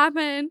 like what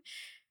happened?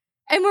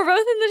 And we're both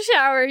in the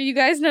shower. You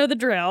guys know the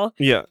drill.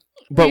 Yeah.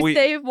 But we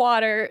save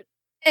water.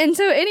 And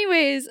so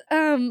anyways,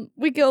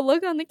 we go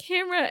look on the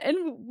camera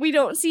and we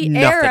don't see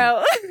Nothing.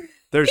 Arrow.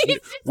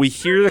 we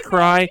hear the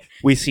cry.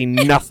 We see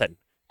nothing.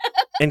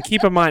 And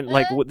keep in mind,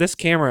 like with this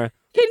camera,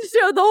 can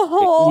show the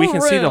whole we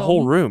can see the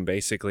whole room. room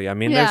basically. I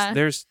mean, Yeah.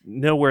 there's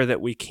nowhere that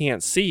we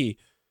can't see.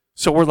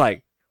 So we're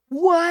like,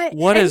 What?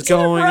 What And is Tim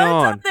going runs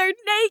on? Up there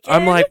naked.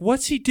 I'm like,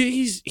 what's he do?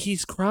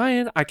 He's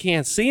crying. I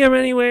can't see him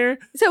anywhere.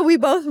 So we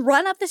both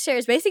run up the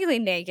stairs, basically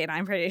naked,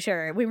 I'm pretty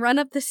sure. We run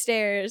up the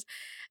stairs,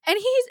 and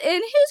he's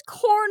in his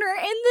corner,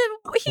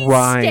 he's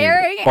Crying,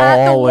 staring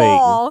at the bawling.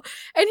 wall,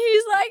 and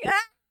he's like,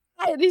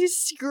 ah, and he's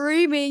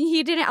screaming.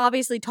 He didn't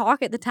obviously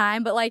talk at the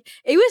time, but like,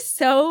 it was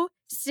so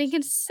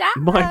stinking sad.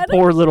 My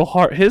poor little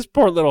heart. His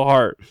poor little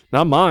heart.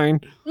 Not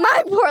mine.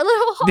 My poor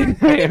little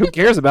heart. Who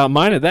cares about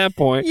mine at that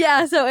point?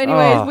 Yeah, so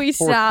anyways, Oh, we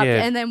poor stopped, kid.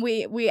 and then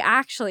we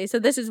actually, so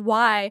this is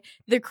why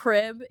the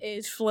crib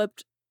is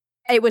flipped.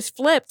 It was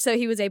flipped, so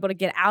he was able to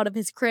get out of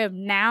his crib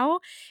now,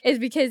 is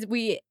because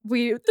we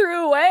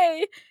threw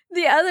away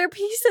the other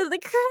piece of the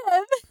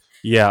crib.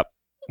 Yep,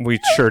 we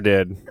sure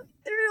did. Threw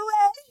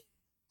away.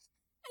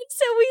 And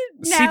so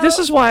we now, See, this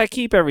is why I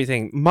keep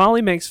everything.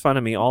 Molly makes fun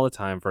of me all the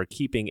time for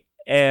keeping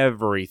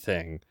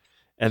everything.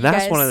 And you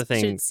that's one of guys the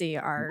should things. see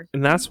our.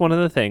 And that's one of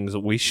the things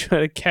we should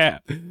have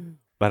kept.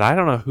 But I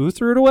don't know who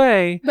threw it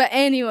away. But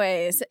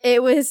anyways,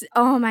 it was,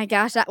 oh my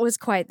gosh, that was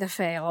quite the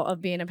fail of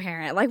being a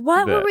parent. Like,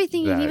 what were That- we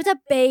thinking? He that- was a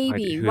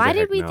baby. who Why the did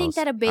heck we knows? think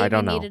that a I baby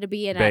don't know. needed to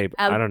be in Babe,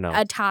 I don't know.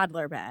 a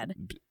toddler bed?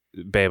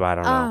 Babe, I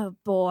don't know. Oh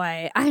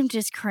boy, I'm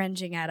just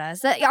cringing at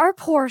us. Our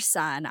poor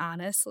son,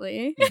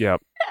 honestly.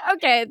 Yep.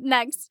 Okay,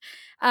 next.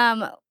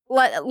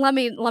 Let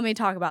me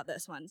talk about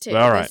this one too.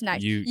 All This right,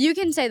 next. you- You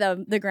can say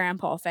the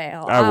grandpa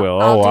fail. I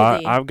will. I'll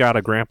do the- I've got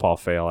a grandpa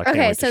fail. I can't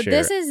Okay, wait to so share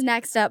this it. is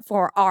next up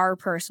for our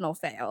personal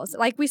fails.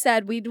 Like we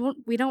said, we don't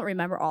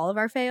remember all of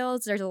our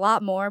fails. There's a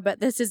lot more, but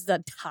this is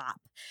the top.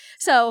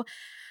 So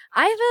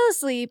I fell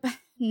asleep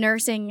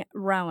nursing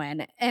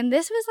Rowan, and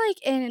this was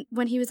like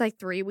when he was like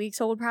 3 weeks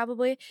old,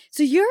 probably.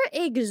 So you're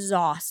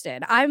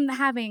exhausted. I'm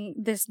having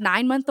this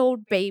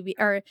 9-month-old baby,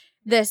 or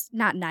this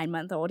not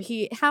 9-month-old.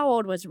 How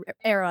old was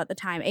Arrow at the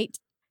time?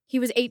 He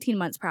was 18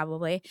 months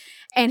probably,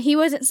 and he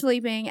wasn't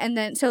sleeping. And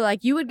then so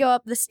like you would go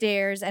up the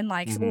stairs and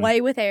like Mhm.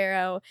 lay with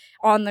Arrow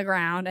on the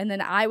ground, and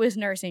then I was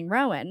nursing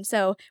Rowan.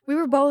 So we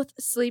were both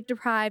sleep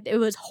deprived. It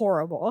was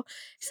horrible.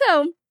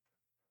 So.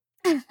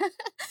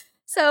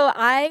 So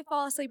I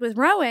fall asleep with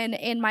Rowan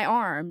in my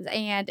arms,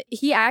 and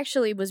he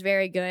actually was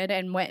very good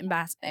and went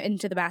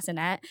into the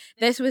bassinet.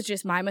 This was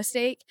just my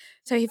mistake.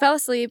 So he fell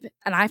asleep,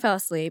 and I fell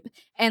asleep,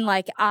 and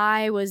like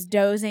I was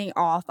dozing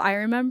off, I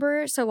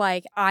remember. So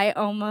like I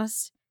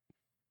almost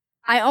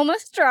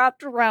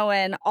dropped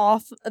Rowan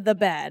off the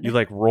bed. You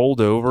like rolled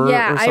over?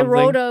 Yeah, or I something?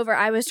 rolled over.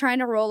 I was trying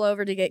to roll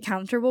over to get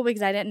comfortable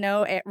because I didn't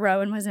know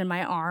Rowan was in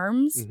my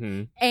arms.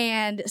 Mm-hmm.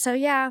 And so,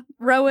 yeah,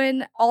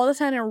 Rowan all of a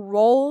sudden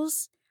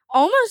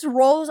almost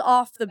rolls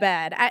off the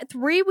bed at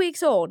 3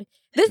 weeks old.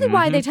 This is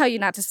why they tell you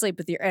not to sleep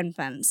with your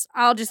infants.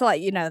 I'll just let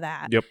you know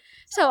that. Yep.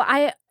 So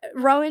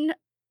Rowan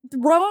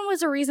was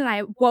the reason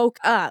I woke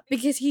up,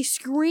 because he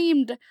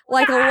screamed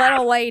like a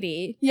little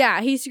lady. Yeah,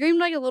 he screamed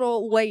like a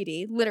little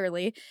lady,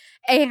 literally.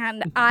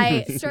 And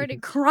I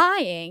started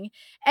crying.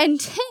 And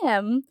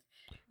Tim,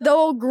 the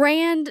old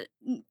grand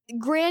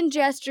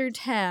gesture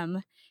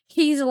Tim,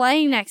 he's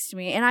laying next to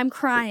me, and I'm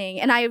crying,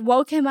 and I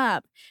woke him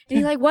up, and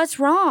he's like, "What's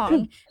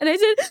wrong?" And I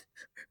said,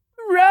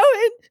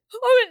 "Rowan,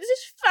 it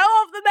just fell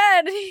off the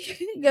bed." And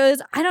he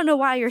goes, "I don't know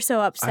why you're so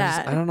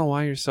upset." I don't know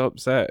why you're so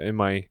upset in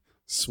my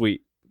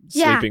sweet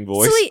sleeping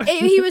voice. Sweet.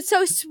 He was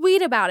so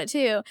sweet about it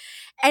too,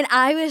 and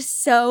I was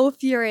so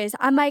furious.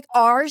 I'm like,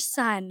 our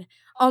son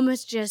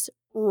almost just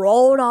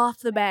rolled off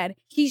the bed.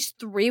 He's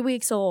 3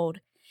 weeks old.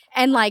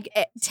 And like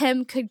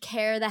Tim could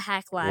care the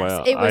heck less.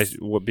 Well, It was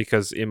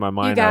because in my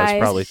mind I was guys-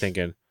 probably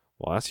thinking,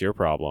 well, that's your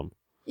problem.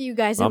 you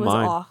guys, it Not was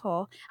mine.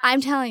 awful. I'm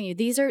telling you,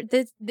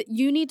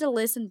 you need to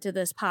listen to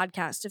this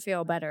podcast to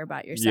feel better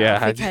about yourself.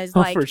 Yeah, because I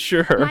know like for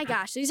sure. my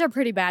gosh, these are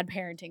pretty bad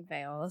parenting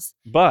fails.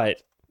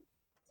 But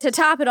To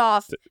top it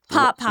off,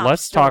 Pop.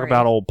 let's talk story.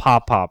 about old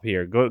Pop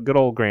here. Good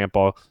old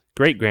grandpa.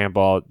 Great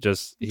grandpa.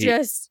 Just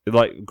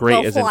like great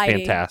little isn't flighty.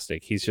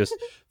 fantastic. He's just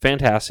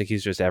fantastic.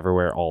 He's just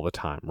everywhere all the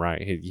time, right?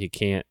 He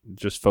can't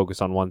just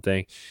focus on one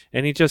thing.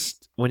 And he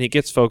just, when he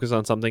gets focused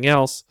on something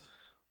else,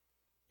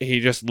 he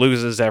just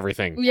loses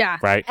everything. Yeah.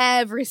 Right?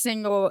 Every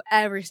single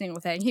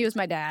thing. He was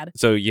my dad.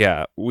 So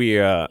yeah, we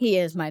He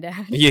is my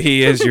dad. yeah,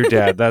 he is your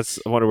dad. That's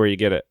I wonder where you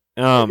get it.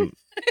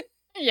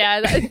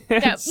 Yeah.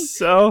 That,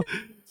 So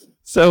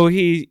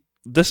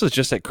this was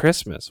just at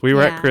Christmas. We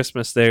were at Yeah.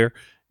 Christmas there,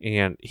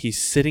 and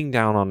he's sitting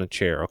down on a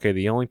chair. Okay,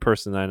 the only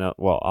person I know.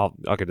 Well,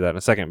 I'll get to that in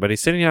a second. But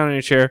he's sitting down in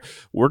a chair.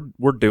 We're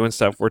doing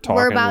stuff. We're talking.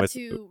 we're about with,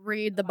 to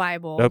read the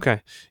Bible.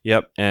 Okay.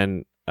 Yep.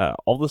 And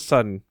all of a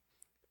sudden,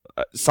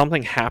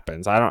 something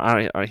happens. I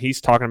don't.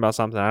 He's talking about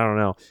something. I don't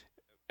know.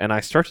 And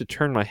I start to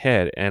turn my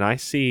head, and I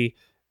see,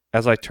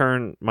 as I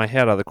turn my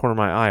head out of the corner of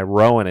my eye,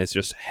 Rowan is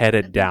just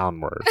headed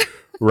downward.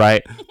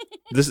 Right.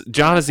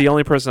 John is the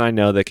only person I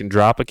know that can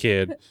drop a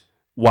kid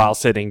while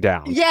sitting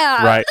down.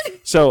 Yeah. Right.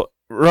 So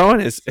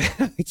Rowan is.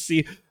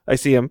 I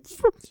see him.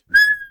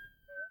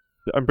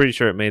 I'm pretty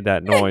sure it made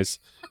that noise.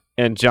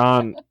 And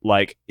John,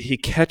 like, he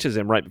catches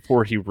him right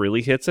before he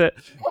really hits it,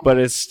 but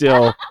it's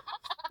still.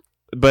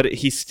 But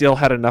he still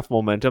had enough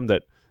momentum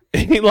that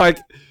he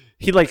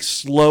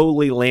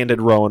slowly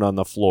landed Rowan on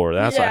the floor.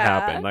 That's what Yeah.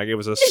 happened. Like, it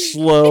was a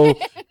slow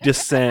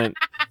descent.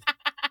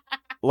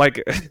 Like,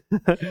 Because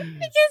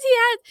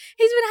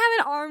he's been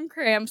having arm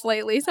cramps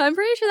lately, so I'm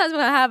pretty sure that's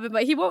what happened.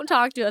 But he won't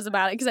talk to us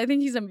about it because I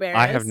think he's embarrassed.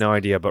 I have no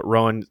idea, but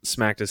Rowan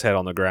smacked his head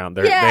on the ground.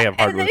 They Yeah, have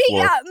and hardwood then he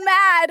floor. got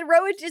mad.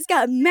 Rowan just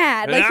got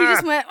mad. Like he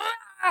just went,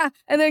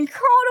 and then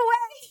crawled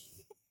away.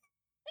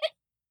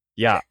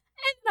 Yeah.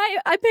 And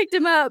I picked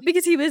him up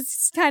because he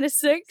was kind of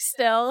sick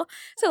still.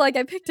 So like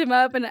I picked him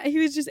up and he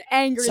was just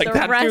angry It's like, the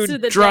that rest dude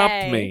of the dropped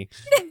day. me.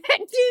 Dude,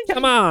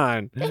 Come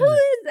on. who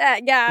is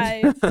that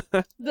guy?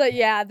 But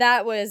yeah,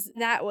 that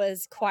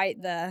was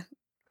quite the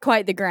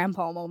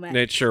grandpa moment.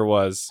 It sure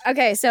was.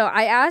 Okay, so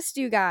I asked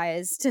you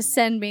guys to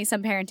send me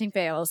some parenting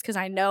fails because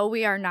I know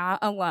we are not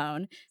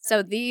alone.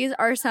 So these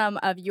are some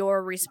of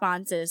your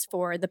responses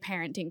for the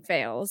parenting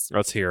fails.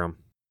 Let's hear him.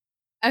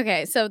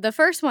 Okay, so the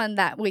first one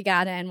that we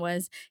got in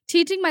was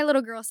teaching my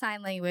little girl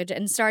sign language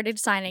and started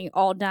signing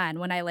all done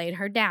when I laid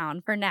her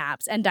down for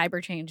naps and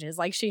diaper changes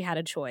like she had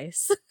a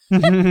choice. So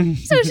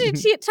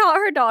she taught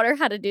her daughter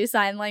how to do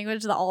sign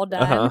language, the all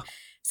done. Uh-huh.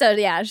 So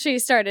yeah, she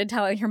started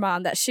telling her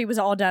mom that she was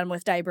all done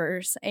with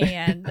diapers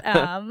and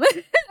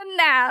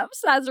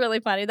naps. That's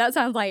really funny. That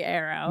sounds like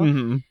Arrow.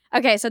 Mhm.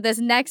 Okay, so this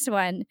next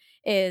one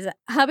is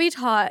hubby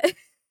taught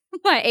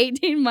my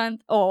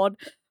 18-month-old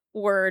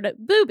word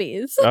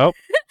boobies. Oh,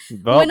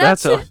 well, Went up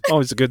that's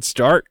always a good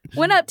start.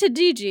 Went up to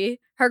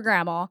Gigi, her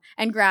grandma,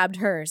 and grabbed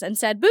hers and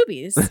said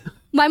boobies.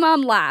 My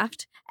mom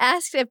laughed,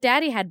 asked if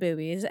daddy had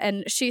boobies,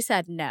 and she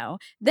said no.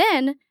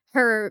 Then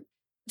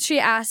she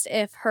asked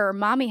if her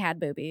mommy had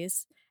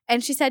boobies,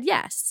 and she said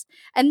yes.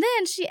 And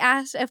then she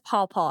asked if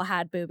Paw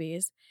had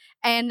boobies,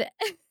 and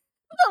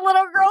the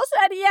little girl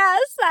said yes,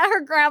 that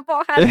her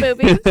grandpa had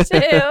boobies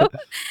too.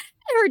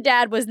 Her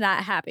dad was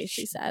not happy,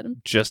 she said.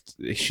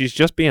 She's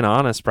just being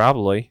honest,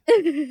 probably.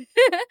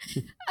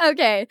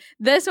 Okay,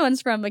 this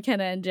one's from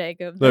McKenna and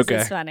Jacob. This Okay.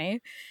 is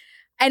funny.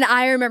 And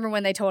I remember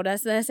when they told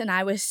us this, and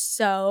I was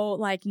so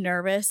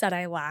nervous that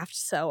I laughed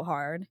so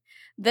hard.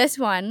 This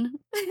one,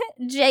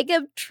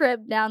 Jacob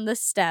tripped down the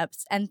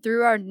steps and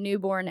threw our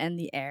newborn in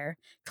the air,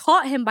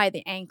 caught him by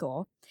the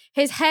ankle.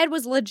 His head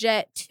was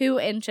legit 2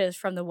 inches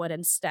from the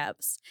wooden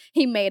steps.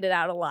 He made it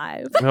out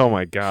alive. Oh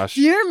my gosh.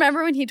 Do you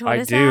remember when he told I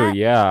us do, that?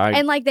 yeah.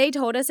 And they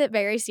told us it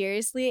very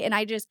seriously, and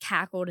I just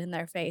cackled in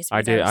their face.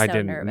 I because did. I was so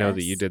didn't know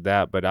that you nervous. did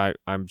that, but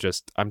I'm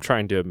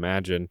trying to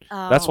imagine.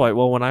 That's why. Oh.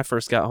 Well, when I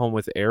first got home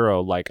with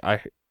Arrow,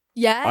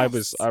 Yes.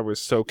 I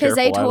was so Because careful.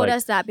 they told I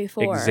us that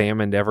before.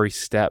 examined every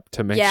step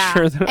to make Yeah.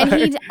 sure that And I.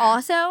 he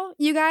also,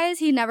 you guys,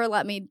 he never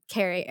let me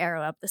carry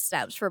Arrow up the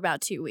steps for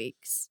about 2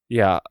 weeks.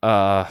 Yeah.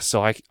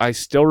 So I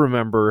still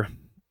remember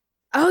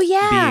Oh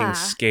yeah, being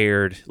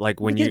scared,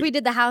 like when because you. we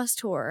did the house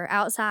tour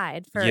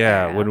outside for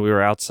Yeah, Arrow. when we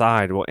were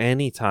outside. Well,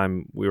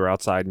 anytime we were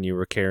outside and you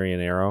were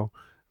carrying Arrow,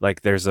 like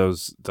there's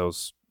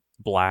those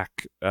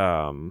black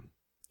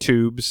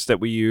tubes that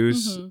we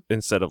use Mhm.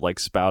 instead of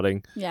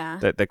spouting Yeah.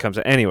 that comes.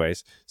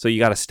 Anyways, so you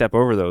got to step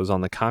over those on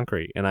the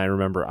concrete, and I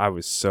remember I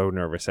was so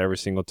nervous every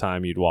single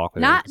time you'd walk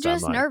with Not it, 'cause I'm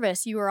just like-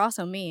 nervous, you were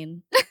also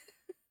mean.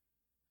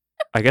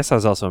 I guess I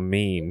was also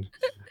mean.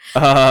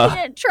 You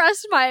didn't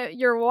trust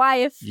your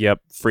wife. Yep,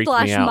 freaked me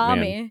Slash out,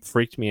 mommy. man.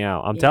 Freaked me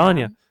out. I'm telling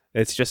Yeah. you,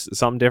 it's just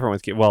something different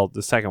with kids. Well,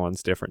 the second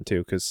one's different too,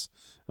 because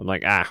I'm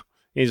like,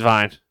 He's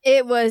fine.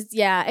 It was,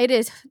 yeah, it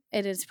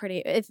is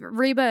pretty. If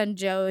Reba and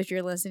Joe, if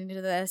you're listening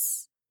to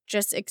this,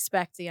 just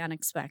expect the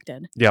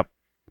unexpected. Yep.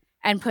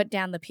 And put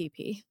down the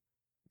PP.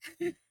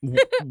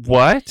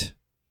 What?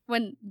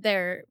 When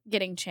they're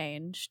getting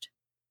changed.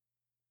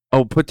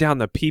 Oh, put down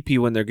the PP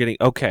when they're getting...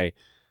 Okay.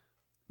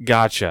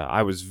 Gotcha.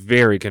 I was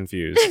very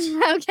confused.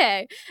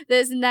 Okay.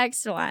 This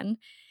next one.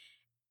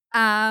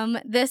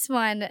 This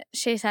one,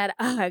 she said,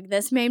 ugh,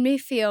 this made me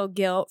feel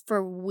guilt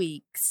for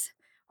weeks.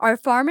 Our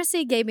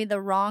pharmacy gave me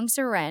the wrong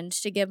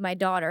syringe to give my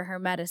daughter her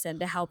medicine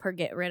to help her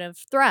get rid of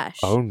thrush.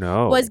 Oh,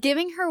 no. Was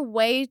giving her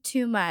way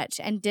too much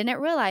and didn't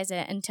realize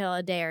it until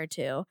a day or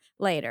two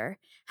later.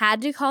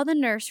 Had to call the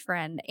nurse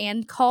friend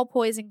and call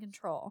poison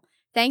control.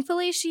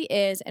 Thankfully, she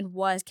is and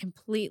was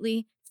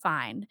completely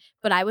fine.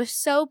 But I was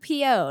so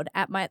PO'd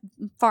at my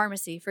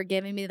pharmacy for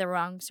giving me the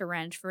wrong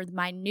syringe for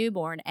my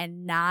newborn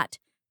and not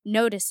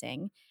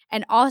noticing,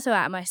 and also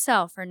at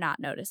myself for not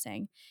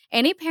noticing.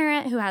 Any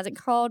parent who hasn't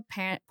called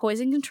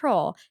poison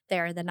control, they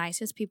are the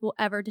nicest people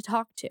ever to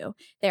talk to.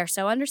 They are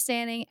so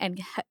understanding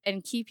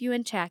and keep you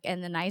in check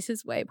in the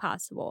nicest way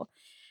possible.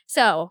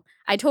 So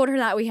I told her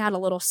that we had a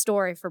little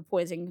story for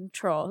poison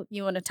control.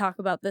 You want to talk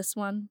about this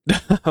one?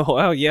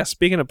 Well, yeah.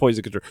 Speaking of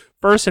poison control,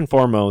 first and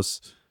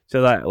foremost,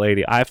 to that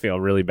lady, I feel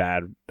really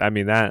bad. I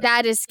mean,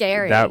 that is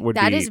scary.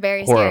 That is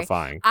very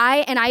horrifying.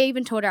 Scary. I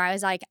even told her, I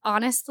was like,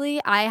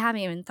 honestly, I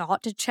haven't even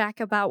thought to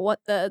check about what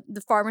the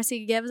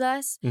pharmacy gives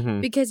us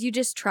because you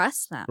just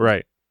trust them.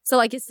 Right. So,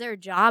 like, it's their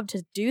job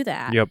to do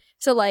that. Yep.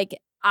 So, like,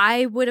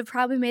 I would have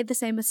probably made the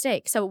same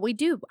mistake. So we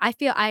do.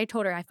 I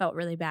told her I felt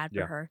really bad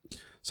for her.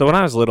 So when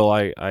I was little,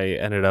 I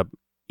ended up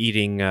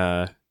eating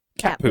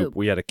cat poop.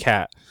 We had a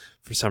cat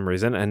for some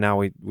reason, and now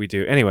we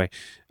do. Anyway,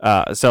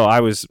 so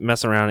I was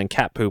messing around in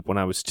cat poop when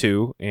I was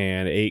 2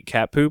 and ate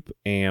cat poop,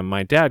 and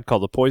my dad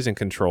called the poison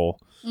control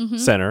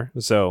center.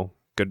 So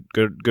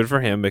good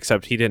for him,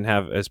 except he didn't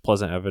have as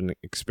pleasant of an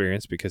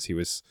experience because he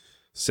was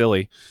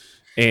silly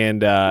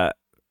and a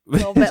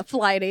little bit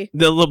flighty. A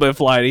little bit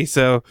flighty.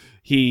 So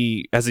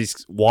as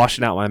he's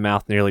washing out my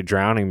mouth, nearly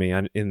drowning me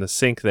in the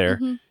sink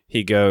there,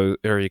 he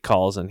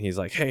calls and he's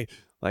like, "Hey,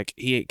 like,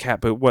 he ate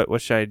cat poop.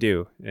 What should I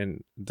do?"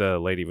 And the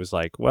lady was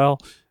like, "Well,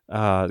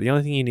 the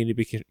only thing you need to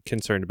be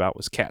concerned about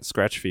was cat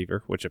scratch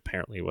fever," which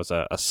apparently was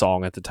a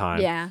song at the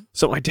time. Yeah.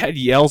 So my dad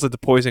yells at the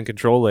poison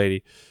control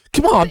lady,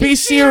 "Come on, be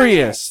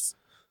serious.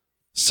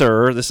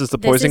 Sir, this is the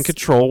poison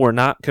control. We're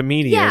not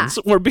comedians.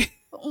 Yeah. We're being..."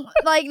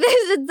 Like,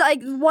 this is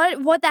like,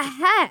 what the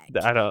heck?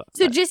 I don't.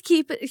 So just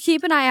keep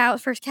an eye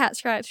out for cat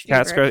scratch fever.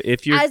 Cat scratch.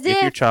 If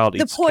your child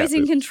eats the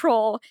poison cat poop.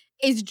 Control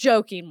is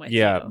joking with you.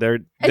 Yeah,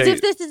 as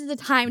if this is the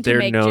time to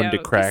make jokes. They're known to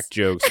crack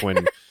jokes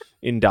when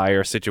in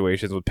dire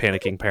situations with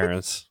panicking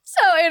parents.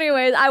 So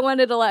anyways, I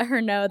wanted to let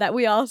her know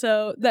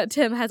that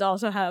Tim has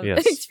also had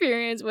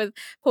experience with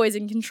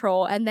poison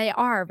control, and they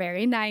are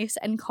very nice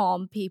and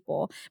calm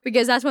people,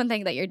 because that's one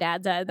thing that your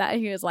dad said, that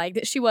he was like,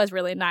 that she was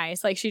really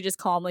nice. Like, she just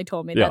calmly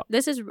told me that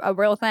this is a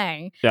real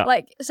thing. Yeah.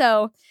 Like,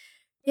 so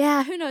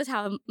yeah, who knows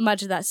how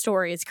much of that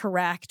story is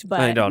correct, but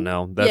I don't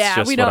know. That's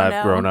just what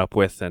I've grown up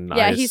with, and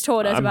he's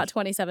told us about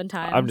 27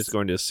 times. I'm just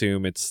going to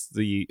assume it's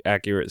the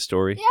accurate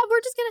story. Yeah,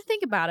 we're just gonna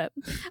think about it.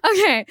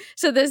 Okay,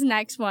 so this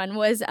next one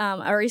was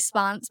a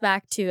response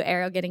back to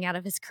Ariel getting out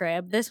of his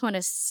crib. This one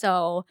is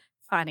so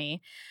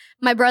funny.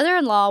 My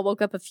brother-in-law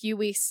woke up a few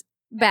weeks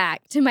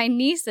back to my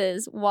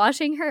nieces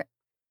washing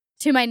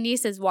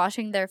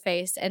their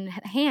face and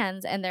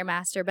hands in their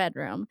master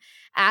bedroom.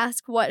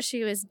 Asked what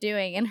she was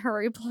doing, and her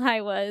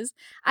reply was,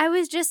 "I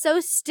was just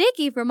so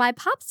sticky from my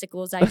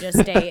popsicles I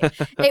just ate."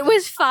 It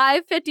was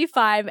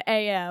 5:55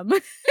 a.m.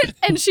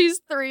 and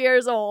she's 3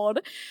 years old.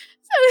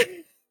 So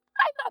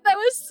I thought that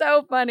was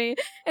so funny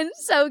and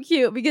so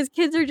cute, because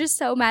kids are just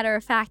so matter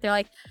of fact. They're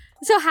like,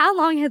 "So how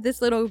long had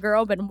this little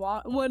girl been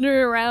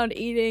wandering around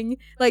eating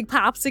like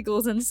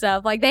popsicles and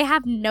stuff?" Like, they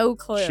have no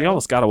clue. She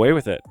almost got away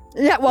with it.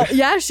 Yeah, well,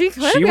 yeah, she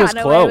could have gotten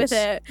away with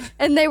it.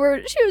 And she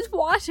was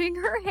washing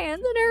her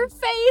hands and her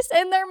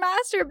face in their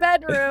master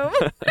bedroom.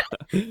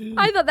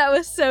 I thought that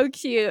was so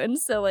cute and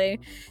silly.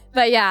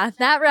 But yeah,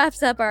 that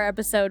wraps up our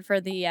episode for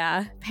the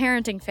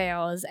parenting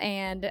fails.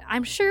 And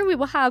I'm sure we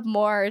will have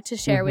more to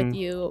share with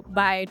you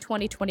by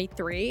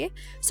 2023.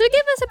 So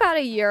give us about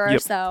a year or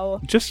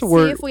so. Just a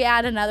word. See if we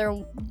add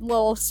another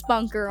little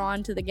spunker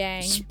onto the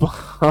gang.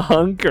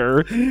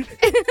 Spunker?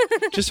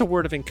 Just a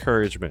word of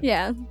encouragement.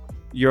 Yeah.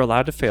 You're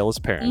allowed to fail as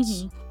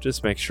parents.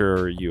 Just make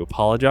sure you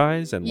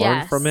apologize and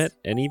learn from it.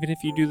 And even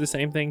if you do the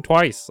same thing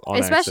twice on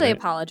especially accident.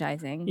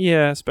 Apologizing.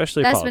 Yeah,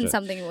 especially That's apologize. been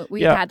something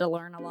we've had to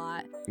learn a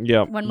lot.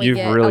 Yeah,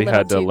 you've really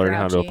had to learn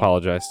how to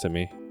apologize to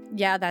me.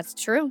 Yeah, that's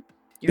true.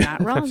 You're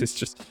not wrong.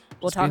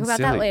 We'll talk about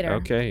that later.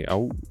 Okay.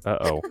 Oh,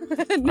 uh-oh.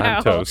 No.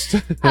 I'm toast.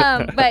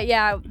 But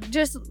yeah,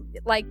 just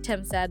like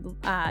Tim said,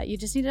 you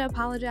just need to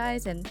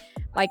apologize, and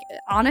Like,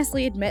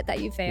 honestly admit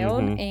that you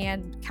failed Mhm.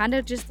 and kind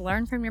of just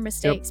learn from your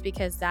mistakes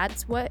because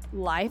that's what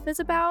life is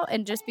about.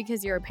 And just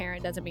because you're a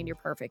parent doesn't mean you're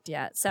perfect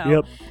yet.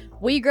 So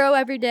we grow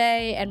every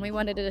day, and we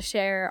wanted to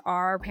share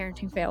our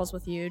parenting fails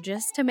with you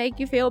just to make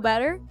you feel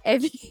better.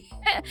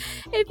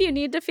 If you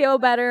need to feel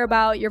better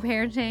about your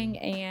parenting,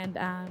 and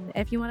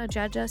if you want to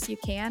judge us, you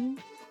can.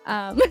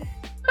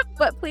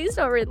 But please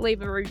don't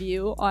leave a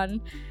review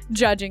on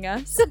judging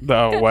us.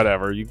 No,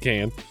 whatever, you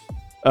can.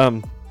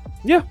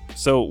 Yeah,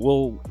 so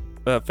we'll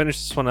finish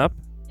this one up.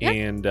 Yep.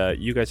 And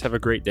you guys have a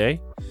great day.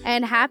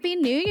 And Happy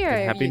New Year,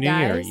 And Happy you New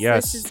Year, guys.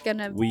 yes. This is going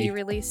to be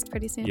released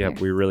pretty soon. Yeah, here.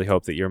 we really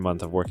hope that your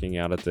month of working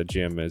out at the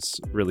gym is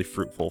really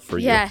fruitful for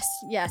you.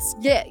 Yes.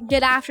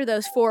 Get after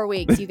those 4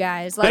 weeks, you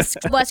guys. Let's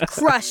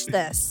crush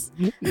this.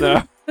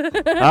 No.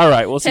 All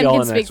right, we'll see Tim y'all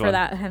can in the speak next for one.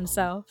 that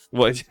himself.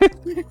 What?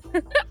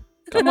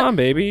 Come on,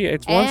 baby.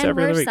 It's once And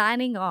every we're other week.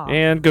 signing off.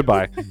 And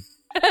goodbye.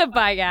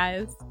 Bye,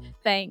 guys.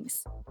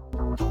 Thanks.